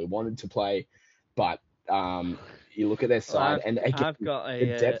they probably wanted to play. But you look at their side and again, I've got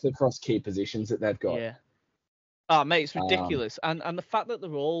the depth across key positions that they've got. Yeah. Oh, mate, it's ridiculous. And the fact that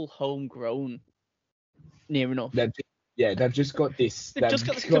they're all homegrown, near enough. They've just got this. They've just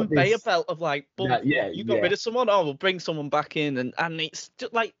got this conveyor belt of like, you got rid of someone, we'll bring someone back in, and it's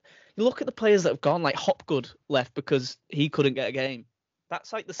just like, you look at the players that have gone, like Hopgood left because he couldn't get a game.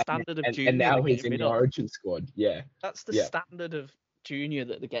 That's like the standard of junior. And now he's in the Origin squad. Yeah. That's the standard of junior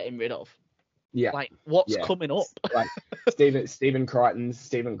that they're getting rid of. Yeah. Like, what's coming up? Like Stephen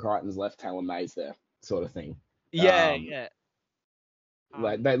Crichton's left Talon Mays there, sort of thing. Yeah.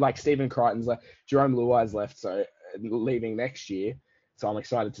 Like Stephen Crichton's left, Jerome Luai's left, so leaving next year. So I'm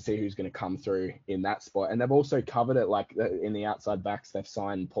excited to see who's going to come through in that spot. And they've also covered it, like in the outside backs, they've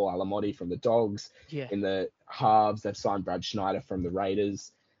signed Paul Alamotti from the Dogs. Yeah. In the halves, they've signed Brad Schneider from the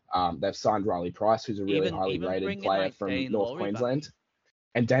Raiders. They've signed Riley Price, who's a really highly rated player from Dane North Laurie Queensland. Back.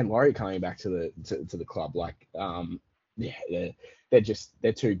 And Dan Laurie coming back to the club. Like,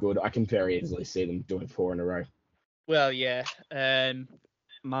 they're too good. I can very easily see them doing 4 in a row. Well, yeah.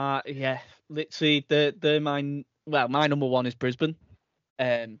 Literally, my number 1 is Brisbane.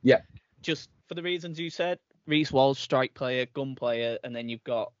 Just for the reasons you said, Reece Walsh, strike player, gun player, and then you've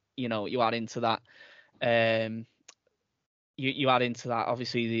got, you add into that, you add into that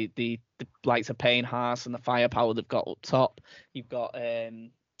obviously the likes of Payne Haas and the firepower they've got up top. You've got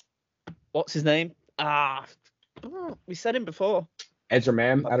what's his name? We said him before. Ezra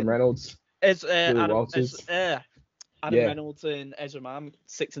Mam, Adam Reynolds, Adam Reynolds and Ezra Mam,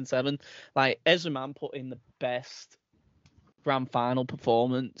 6 and 7. Like, Ezra Mam put in the best grand final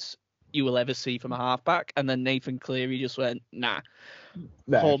performance you will ever see from a halfback, and then Nathan Cleary just went,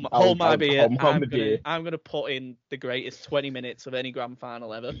 hold my beer. I'm gonna put in the greatest 20 minutes of any grand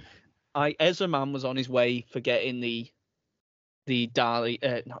final ever. Ezra Mam was on his way for getting the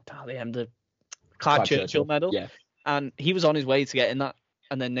Clyde Churchill medal, and he was on his way to getting that,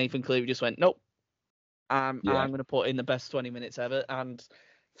 and then Nathan Cleary just went, nope. I'm going to put in the best 20 minutes ever. And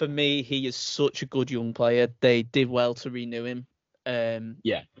for me, he is such a good young player. They did well to renew him. And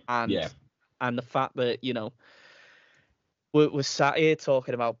the fact that, we're sat here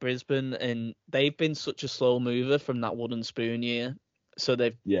talking about Brisbane, and they've been such a slow mover from that wooden spoon year. So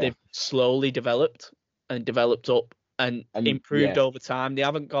they've slowly developed up and improved over time. They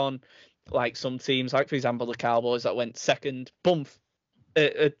haven't gone like some teams, like for example the Cowboys that went second bottom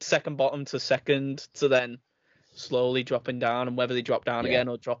to second to then slowly dropping down, and whether they drop down again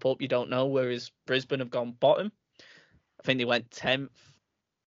or drop up, you don't know. Whereas Brisbane have gone bottom. I think they went 10th,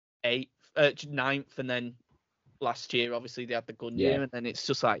 8th, 9th, and then last year obviously they had the good year, and then it's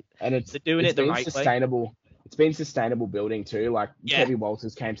just like, they're doing it the right way. It's been sustainable building too. Like Kevin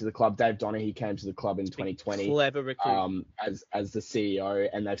Walters came to the club, Dave Donaghy came to the club in 2020. Clever recruit. As the CEO,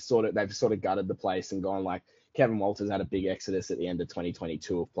 and they've sort of gutted the place and gone like, Kevin Walters had a big exodus at the end of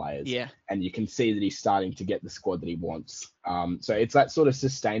 2022 of players. Yeah. And you can see that he's starting to get the squad that he wants. So it's that sort of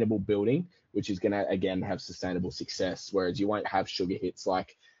sustainable building, which is going to, again, have sustainable success, whereas you won't have sugar hits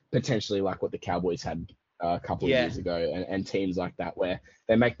like potentially like what the Cowboys had a couple of Yeah. years ago, and teams like that where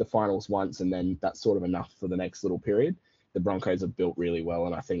they make the finals once and then that's sort of enough for the next little period. The Broncos have built really well,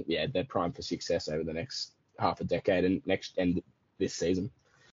 and I think they're primed for success over the next half a decade and this season.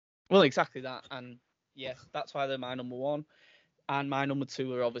 Well, exactly that, and yeah, that's why they're my number one. And my number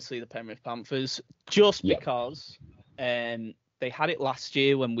two are obviously the Penrith Panthers, just because they had it last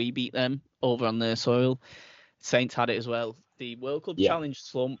year when we beat them over on their soil. Saints had it as well. The World Cup Challenge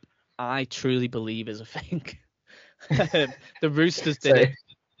slump, I truly believe, is a thing. The Roosters did it.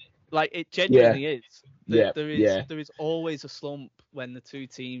 Like, it genuinely is. There is always a slump when the two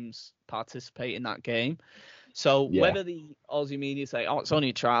teams participate in that game. So whether the Aussie media say, oh, it's only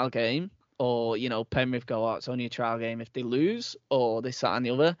a trial game, or, Penrith go, oh, it's only a trial game if they lose, or this, that, and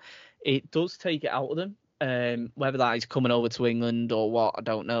the other, it does take it out of them. Whether that is coming over to England or what, I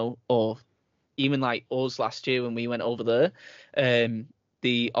don't know. Or even like us last year when we went over there,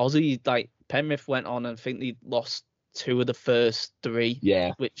 the Aussie, like Penrith went on and I think they lost 2 of the first 3.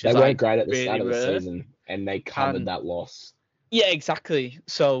 Yeah, which they is weren't great at the really start of the rare. season, and they covered that loss. Yeah, exactly.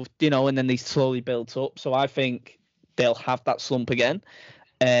 So, and then they slowly built up. So I think they'll have that slump again.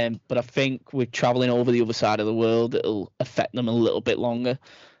 But I think with traveling over the other side of the world, it'll affect them a little bit longer.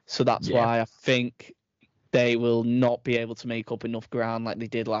 So that's why I think they will not be able to make up enough ground like they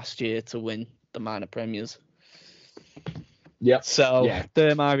did last year to win the minor premiers. Yep. So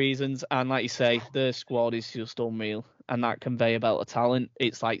they're my reasons. And like you say, their squad is just unreal. And that conveyor belt of talent,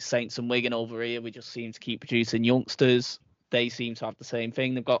 it's like Saints and Wigan over here. We just seem to keep producing youngsters. They seem to have the same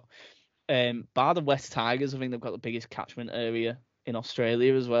thing. They've got, bar the West Tigers, I think they've got the biggest catchment area in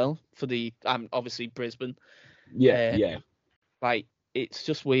Australia as well for the, obviously Brisbane. Yeah. Like, it's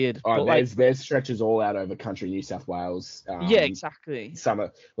just weird. Oh, but there's stretches all out over country New South Wales. Yeah, exactly. Some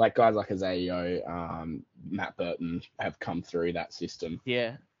of, like guys like Azaleo, Matt Burton have come through that system.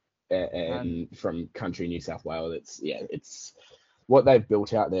 Yeah. And from country New South Wales, it's what they've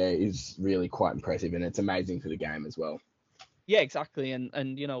built out there is really quite impressive, and it's amazing for the game as well. Yeah, exactly.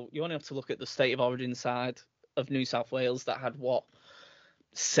 And you only have to look at the state of origin side of New South Wales that had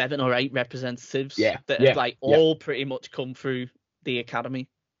 7 or 8 representatives that had all pretty much come through the academy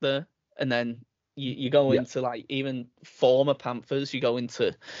there. And then you go into like even former Panthers, you go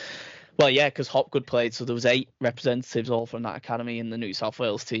into, because Hopgood played, so there was 8 representatives all from that academy in the New South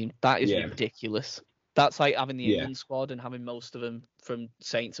Wales team. That is ridiculous. That's like having the England squad and having most of them from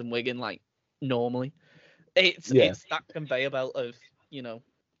Saints and Wigan, like normally. It's that conveyor belt of,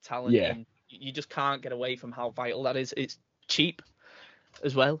 talent, and you just can't get away from how vital that is. It's cheap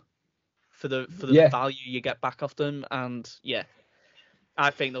as well for the value you get back off them, and I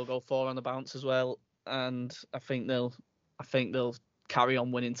think they'll go 4 on the bounce as well, and I think they'll carry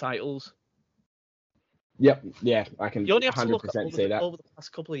on winning titles. Yep, I can 100% you only have to look at see that. Over the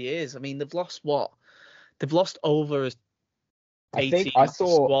past couple of years. I mean, they've lost what? They've lost over 18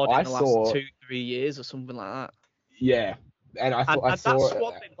 squad in the last 2-3 years or something like that. Yeah, and I saw that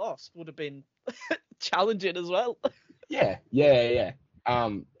squad they lost would have been challenging as well. Yeah.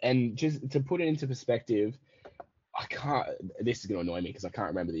 And just to put it into perspective, this is going to annoy me because I can't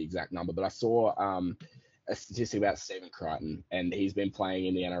remember the exact number, but I saw a statistic about Stephen Crichton, and he's been playing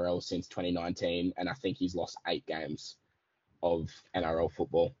in the NRL since 2019, and I think he's lost 8 games of NRL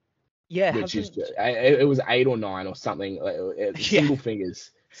football. Yeah, which is it was 8 or 9 or something, single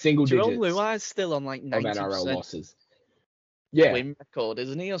fingers, single digits. Jerome Luai's still on like 90% of NRL losses. Win record,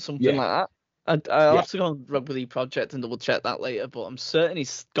 isn't he, or something like that? I'll have to go on Rugby League Project and double check that later, but I'm certain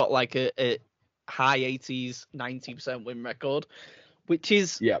he's got like a high 80s, 90% win record, which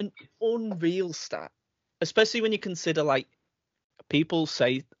is an unreal stat, especially when you consider like people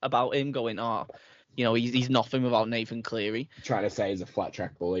say about him going, he's nothing without Nathan Cleary. Trying to say he's a flat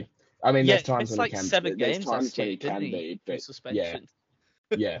track bully. I mean, there's times when he can. 7 games last year, didn't he? But suspension.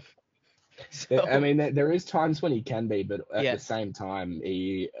 Yeah. So, I mean, there is times when he can be, but at the same time,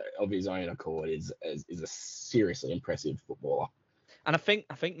 he, of his own accord, is a seriously impressive footballer. And I think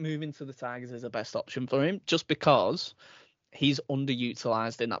moving to the Tigers is the best option for him, just because he's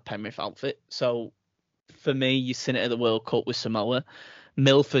underutilized in that Penrith outfit. So for me, you seen it at the World Cup with Samoa.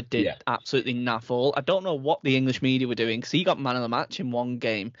 Milford did absolutely naff all. I don't know what the English media were doing, because he got man of the match in one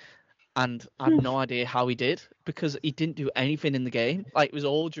game, and I have no idea how he did, because he didn't do anything in the game. Like, it was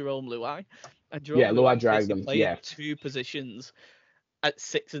all Jerome Luai. And Jerome Luai dragged them. Played 2 positions at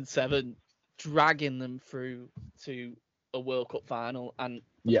 6 and 7, dragging them through to a World Cup final. And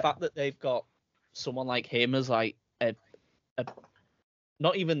the fact that they've got someone like him as like a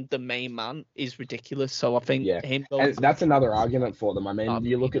not even the main man is ridiculous. So I think him going, and that's another argument for them. I mean,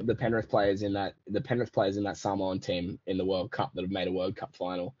 you look at the Penrith players in that Samoan team in the World Cup that have made a World Cup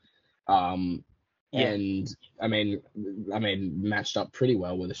final. Yeah. And I mean, matched up pretty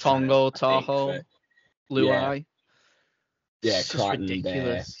well with Australia. Tongo, I think, Tahoe, yeah, Luai. yeah, It's just Crichton there,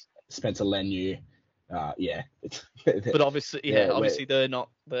 ridiculous. Spencer Leniu. Yeah, But obviously, yeah, obviously they're not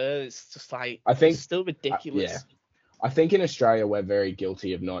there. It's just like I think, it's still yeah, ridiculous. I think in Australia we're very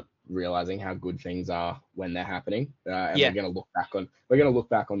guilty of not realizing how good things are when they're happening, and Yeah. we're gonna look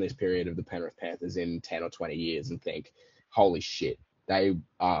back on this period of the Penrith Panthers in 10 or 20 years and think, holy shit, they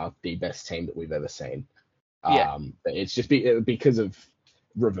are the best team that we've ever seen. Yeah. But it's just because of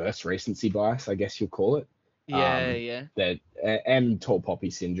reverse recency bias, I guess you'll call it. Yeah, yeah. That and tall poppy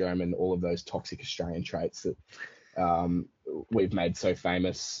syndrome and all of those toxic Australian traits that we've made so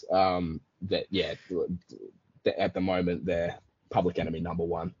famous. That at the moment they're public enemy number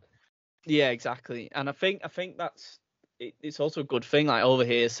one. Yeah, exactly. And I think that's it's also a good thing. Like over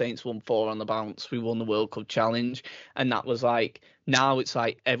here, Saints won 4 on the bounce. We won the World Cup Challenge, and that was like now it's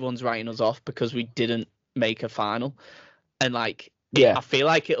like everyone's writing us off because we didn't make a final, and like Yeah. I feel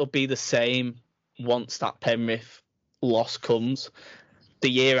like it'll be the same once that Penrith loss comes. The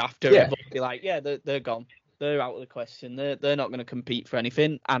year after, Yeah. everyone will be like, yeah, they're gone. They're out of the question. They're not going to compete for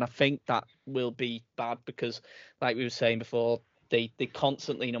anything. And I think that will be bad because, like we were saying before, they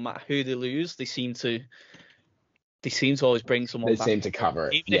constantly, no matter who they lose, they seem to always bring someone They back. seem to cover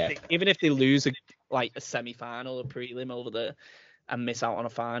it. Even if they lose a semi-final or prelim over there and miss out on a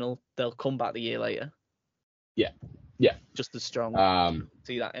final, they'll come back the year later. Yeah. Just as strong.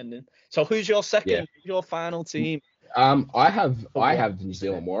 See that ending. So who's your second? Who's your final team? I have the New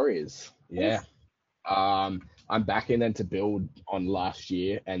Zealand Warriors. Yeah. I'm backing them to build on last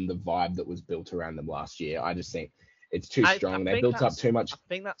year and the vibe that was built around them last year. I just think it's too strong. They built up too much. I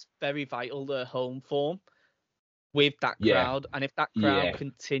think that's very vital, their home form with that crowd. And if that crowd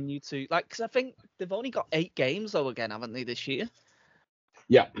continue to, like, because I think they've only got 8 games, though, again, haven't they, this year?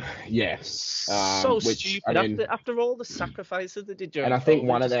 Yeah. So stupid. I mean, after all the sacrifices they did during and I think COVID,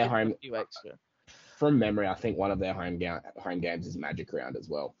 one of their home, extra. From memory, I think one of their home games is Magic Round as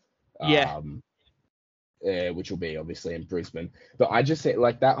well. Yeah. Which will be obviously in Brisbane. But I just think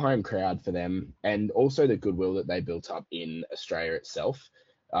like that home crowd for them and also the goodwill that they built up in Australia itself,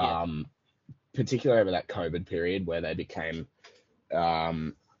 particularly over that COVID period where they became,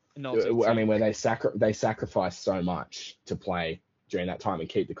 where they sacrificed so much to play during that time and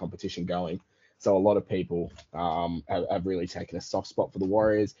keep the competition going. So a lot of people have really taken a soft spot for the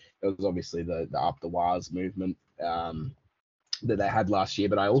Warriors. It was obviously the Up the Wires movement that they had last year,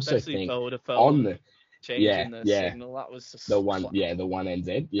 but I also think on the changing the signal, that was just the one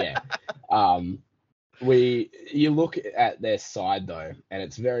NZ. Yeah. You look at their side though, and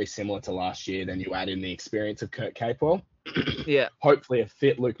it's very similar to last year. Then you add in the experience of Kurt Capewell. Yeah. Hopefully a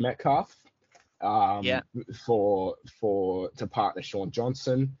fit Luke Metcalf. To partner Sean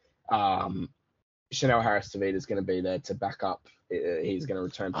Johnson. Chanel Harris-Tavita is going to be there to back up. He's going to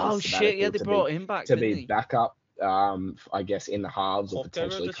return. They brought him back to be backup. I guess in the halves or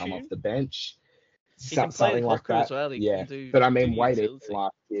potentially come off the bench. Something like that. As well. But I mean,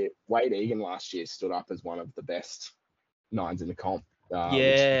 Wade Egan last year stood up as one of the best 9s in the comp.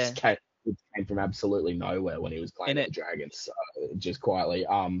 Which came from absolutely nowhere when he was playing the Dragons, just quietly.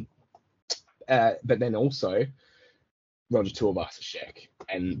 But then also Roger Tuivasa-Sheck,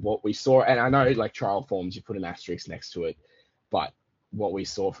 and what we saw, and I know like trial forms, you put an asterisk next to it, but what we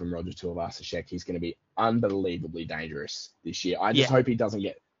saw from Roger Tuivasa-Sheck, he's going to be unbelievably dangerous this year. I just hope he doesn't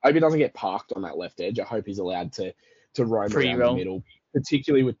get parked on that left edge. I hope he's allowed to roam around the middle,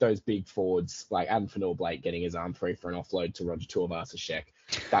 particularly with those big forwards like Adam Fanua-Blake getting his arm free for an offload to Roger Tuivasa-Sheck.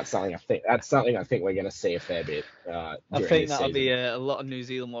 That's something I think we're going to see a fair bit. I think that'll be a lot of New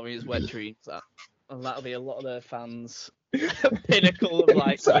Zealand Warriors wet dreams. And that'll be a lot of their fans' pinnacle of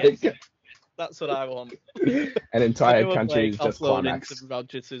like, yes, that's what I want. An entire country is just climax.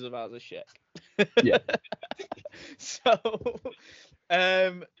 Roger Tuivasa-Sheck. Yeah.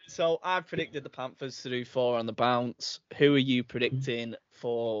 So I've predicted the Panthers to do 4 on the bounce. Who are you predicting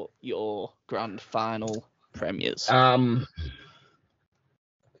for your grand final premiers?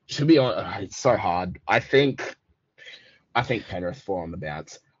 Should be on. It's so hard. I think Penrith 4 on the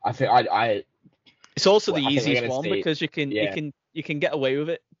bounce. It's also the easiest one because you can get away with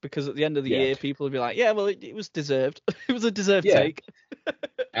it because at the end of the year people will be like, yeah, well it was deserved. It was a deserved take.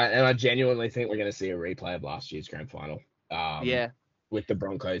 And I genuinely think we're going to see a replay of last year's grand final. With the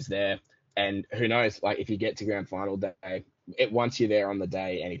Broncos there, and who knows? Like if you get to grand final day, once you're there on the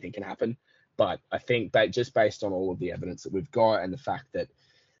day, anything can happen. But I think that just based on all of the evidence that we've got and the fact that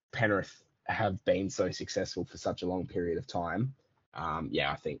Penrith have been so successful for such a long period of time,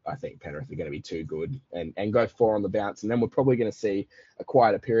 I think Penrith are going to be too good and go 4 on the bounce, and then we're probably going to see a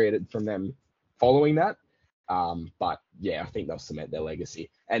quieter period from them following that. But yeah, I think they'll cement their legacy.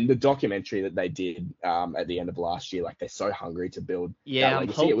 And the documentary that they did at the end of last year, like they're so hungry to build that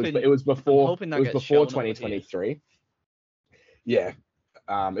legacy. It was before 2023. Yeah,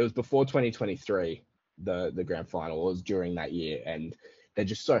 it was before 2023. The grand final was during that year, and they're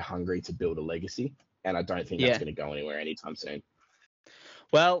just so hungry to build a legacy. And I don't think that's going to go anywhere anytime soon.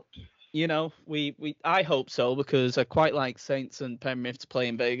 Well, I hope so, because I quite like Saints and Penrith to play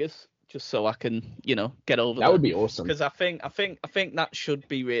in Vegas, just so I can, get over that. Would be awesome. Because I think that should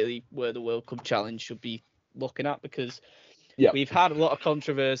be really where the World Cup Challenge should be looking at, because we've had a lot of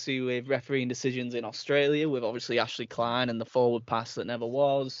controversy with refereeing decisions in Australia, with obviously Ashley Klein and the forward pass that never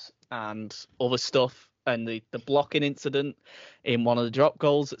was, and other stuff, and the blocking incident in one of the drop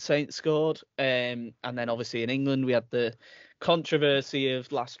goals that Saints scored, and then obviously in England we had the controversy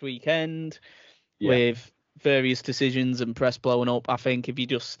of last weekend with various decisions and press blowing up. I think if you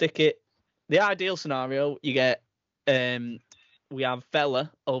just stick it, the ideal scenario, you get we have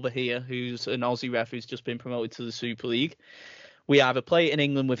Vela over here, who's an Aussie ref who's just been promoted to the Super League. We either play it in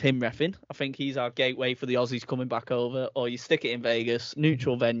England with him reffing. I think he's our gateway for the Aussies coming back over, or you stick it in Vegas,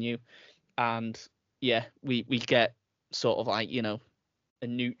 neutral venue, and we get sort of like, a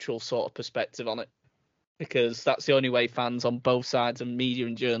neutral sort of perspective on it, because that's the only way fans on both sides and media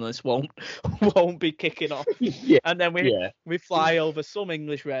and journalists won't be kicking off. And then we fly over some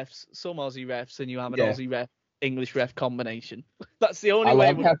English refs, some Aussie refs, and you have an Aussie ref, English ref combination. That's the only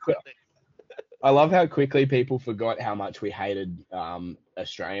way. I love how quickly people forgot how much we hated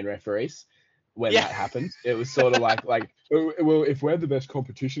Australian referees when that happened. It was sort of like, well, if we're the best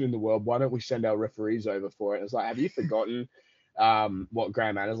competition in the world, why don't we send our referees over for it? And it's like, have you forgotten what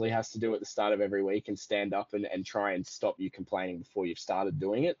Graham Annesley has to do at the start of every week and stand up and try and stop you complaining before you've started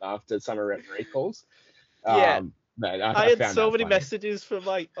doing it after summer referee calls? I had so many funny. messages from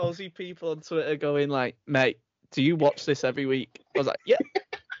like Aussie people on Twitter going like, mate, do you watch this every week? I was like, yeah,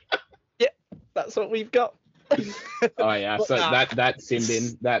 that's what we've got. Oh yeah, so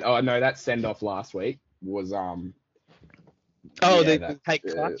that send off last week was the hate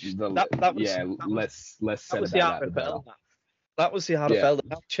clutch. Let's set about that. That was the RFL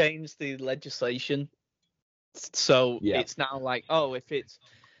that changed the legislation. So it's now like, if it's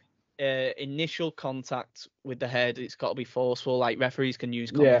initial contact with the head, it's got to be forceful. Like referees can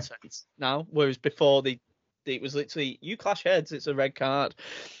use common sense now, whereas before it was literally, you clash heads, it's a red card.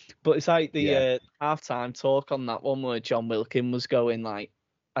 But it's like the halftime talk on that one where John Wilkin was going like,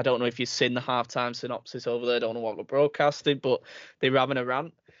 I don't know if you've seen the halftime synopsis over there, I don't know what we're broadcasting, but they were having a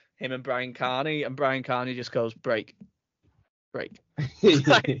rant, him and Brian Carney, just goes, break. Like, just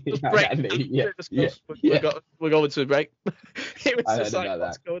break. We're going to a break. It was just like,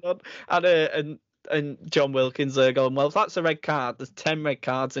 what's going on? And John Wilkins there going, well, if that's a red card, there's 10 red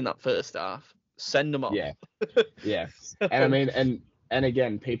cards in that first half. Send them off. Yeah. And I mean, and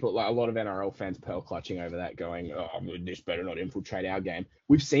again, people, like a lot of NRL fans pearl clutching over that, going, this better not infiltrate our game.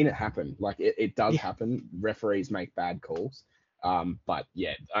 We've seen it happen. Like it does happen. Referees make bad calls. But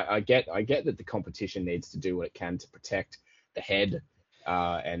yeah, I get that the competition needs to do what it can to protect the head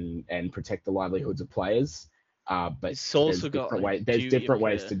and protect the livelihoods of players. But it's also there's different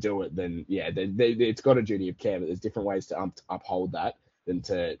ways to do it than it's got a duty of care, but there's different ways to uphold that than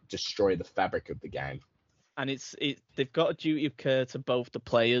to destroy the fabric of the game. And they've got a duty of care to both the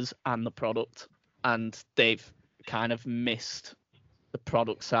players and the product, and they've kind of missed the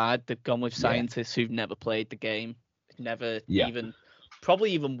product side. They've gone with scientists who've never played the game, never even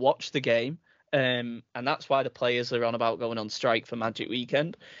watched the game, and that's why the players are on about going on strike for Magic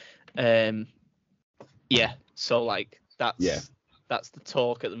Weekend. So like that's the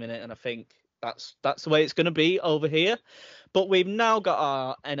talk at the minute, and I think that's the way it's going to be over here. But we've now got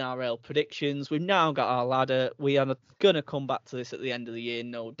our NRL predictions. We've now got our ladder. We are going to come back to this at the end of the year,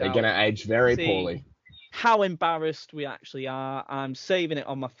 no doubt. They're going to age very poorly. How embarrassed we actually are. I'm saving it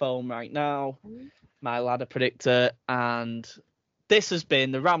on my phone right now, my ladder predictor. And this has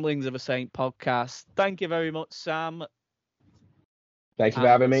been the Ramblings of a Saint podcast. Thank you very much, Sam. Thank you for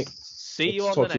having me. See you on the next.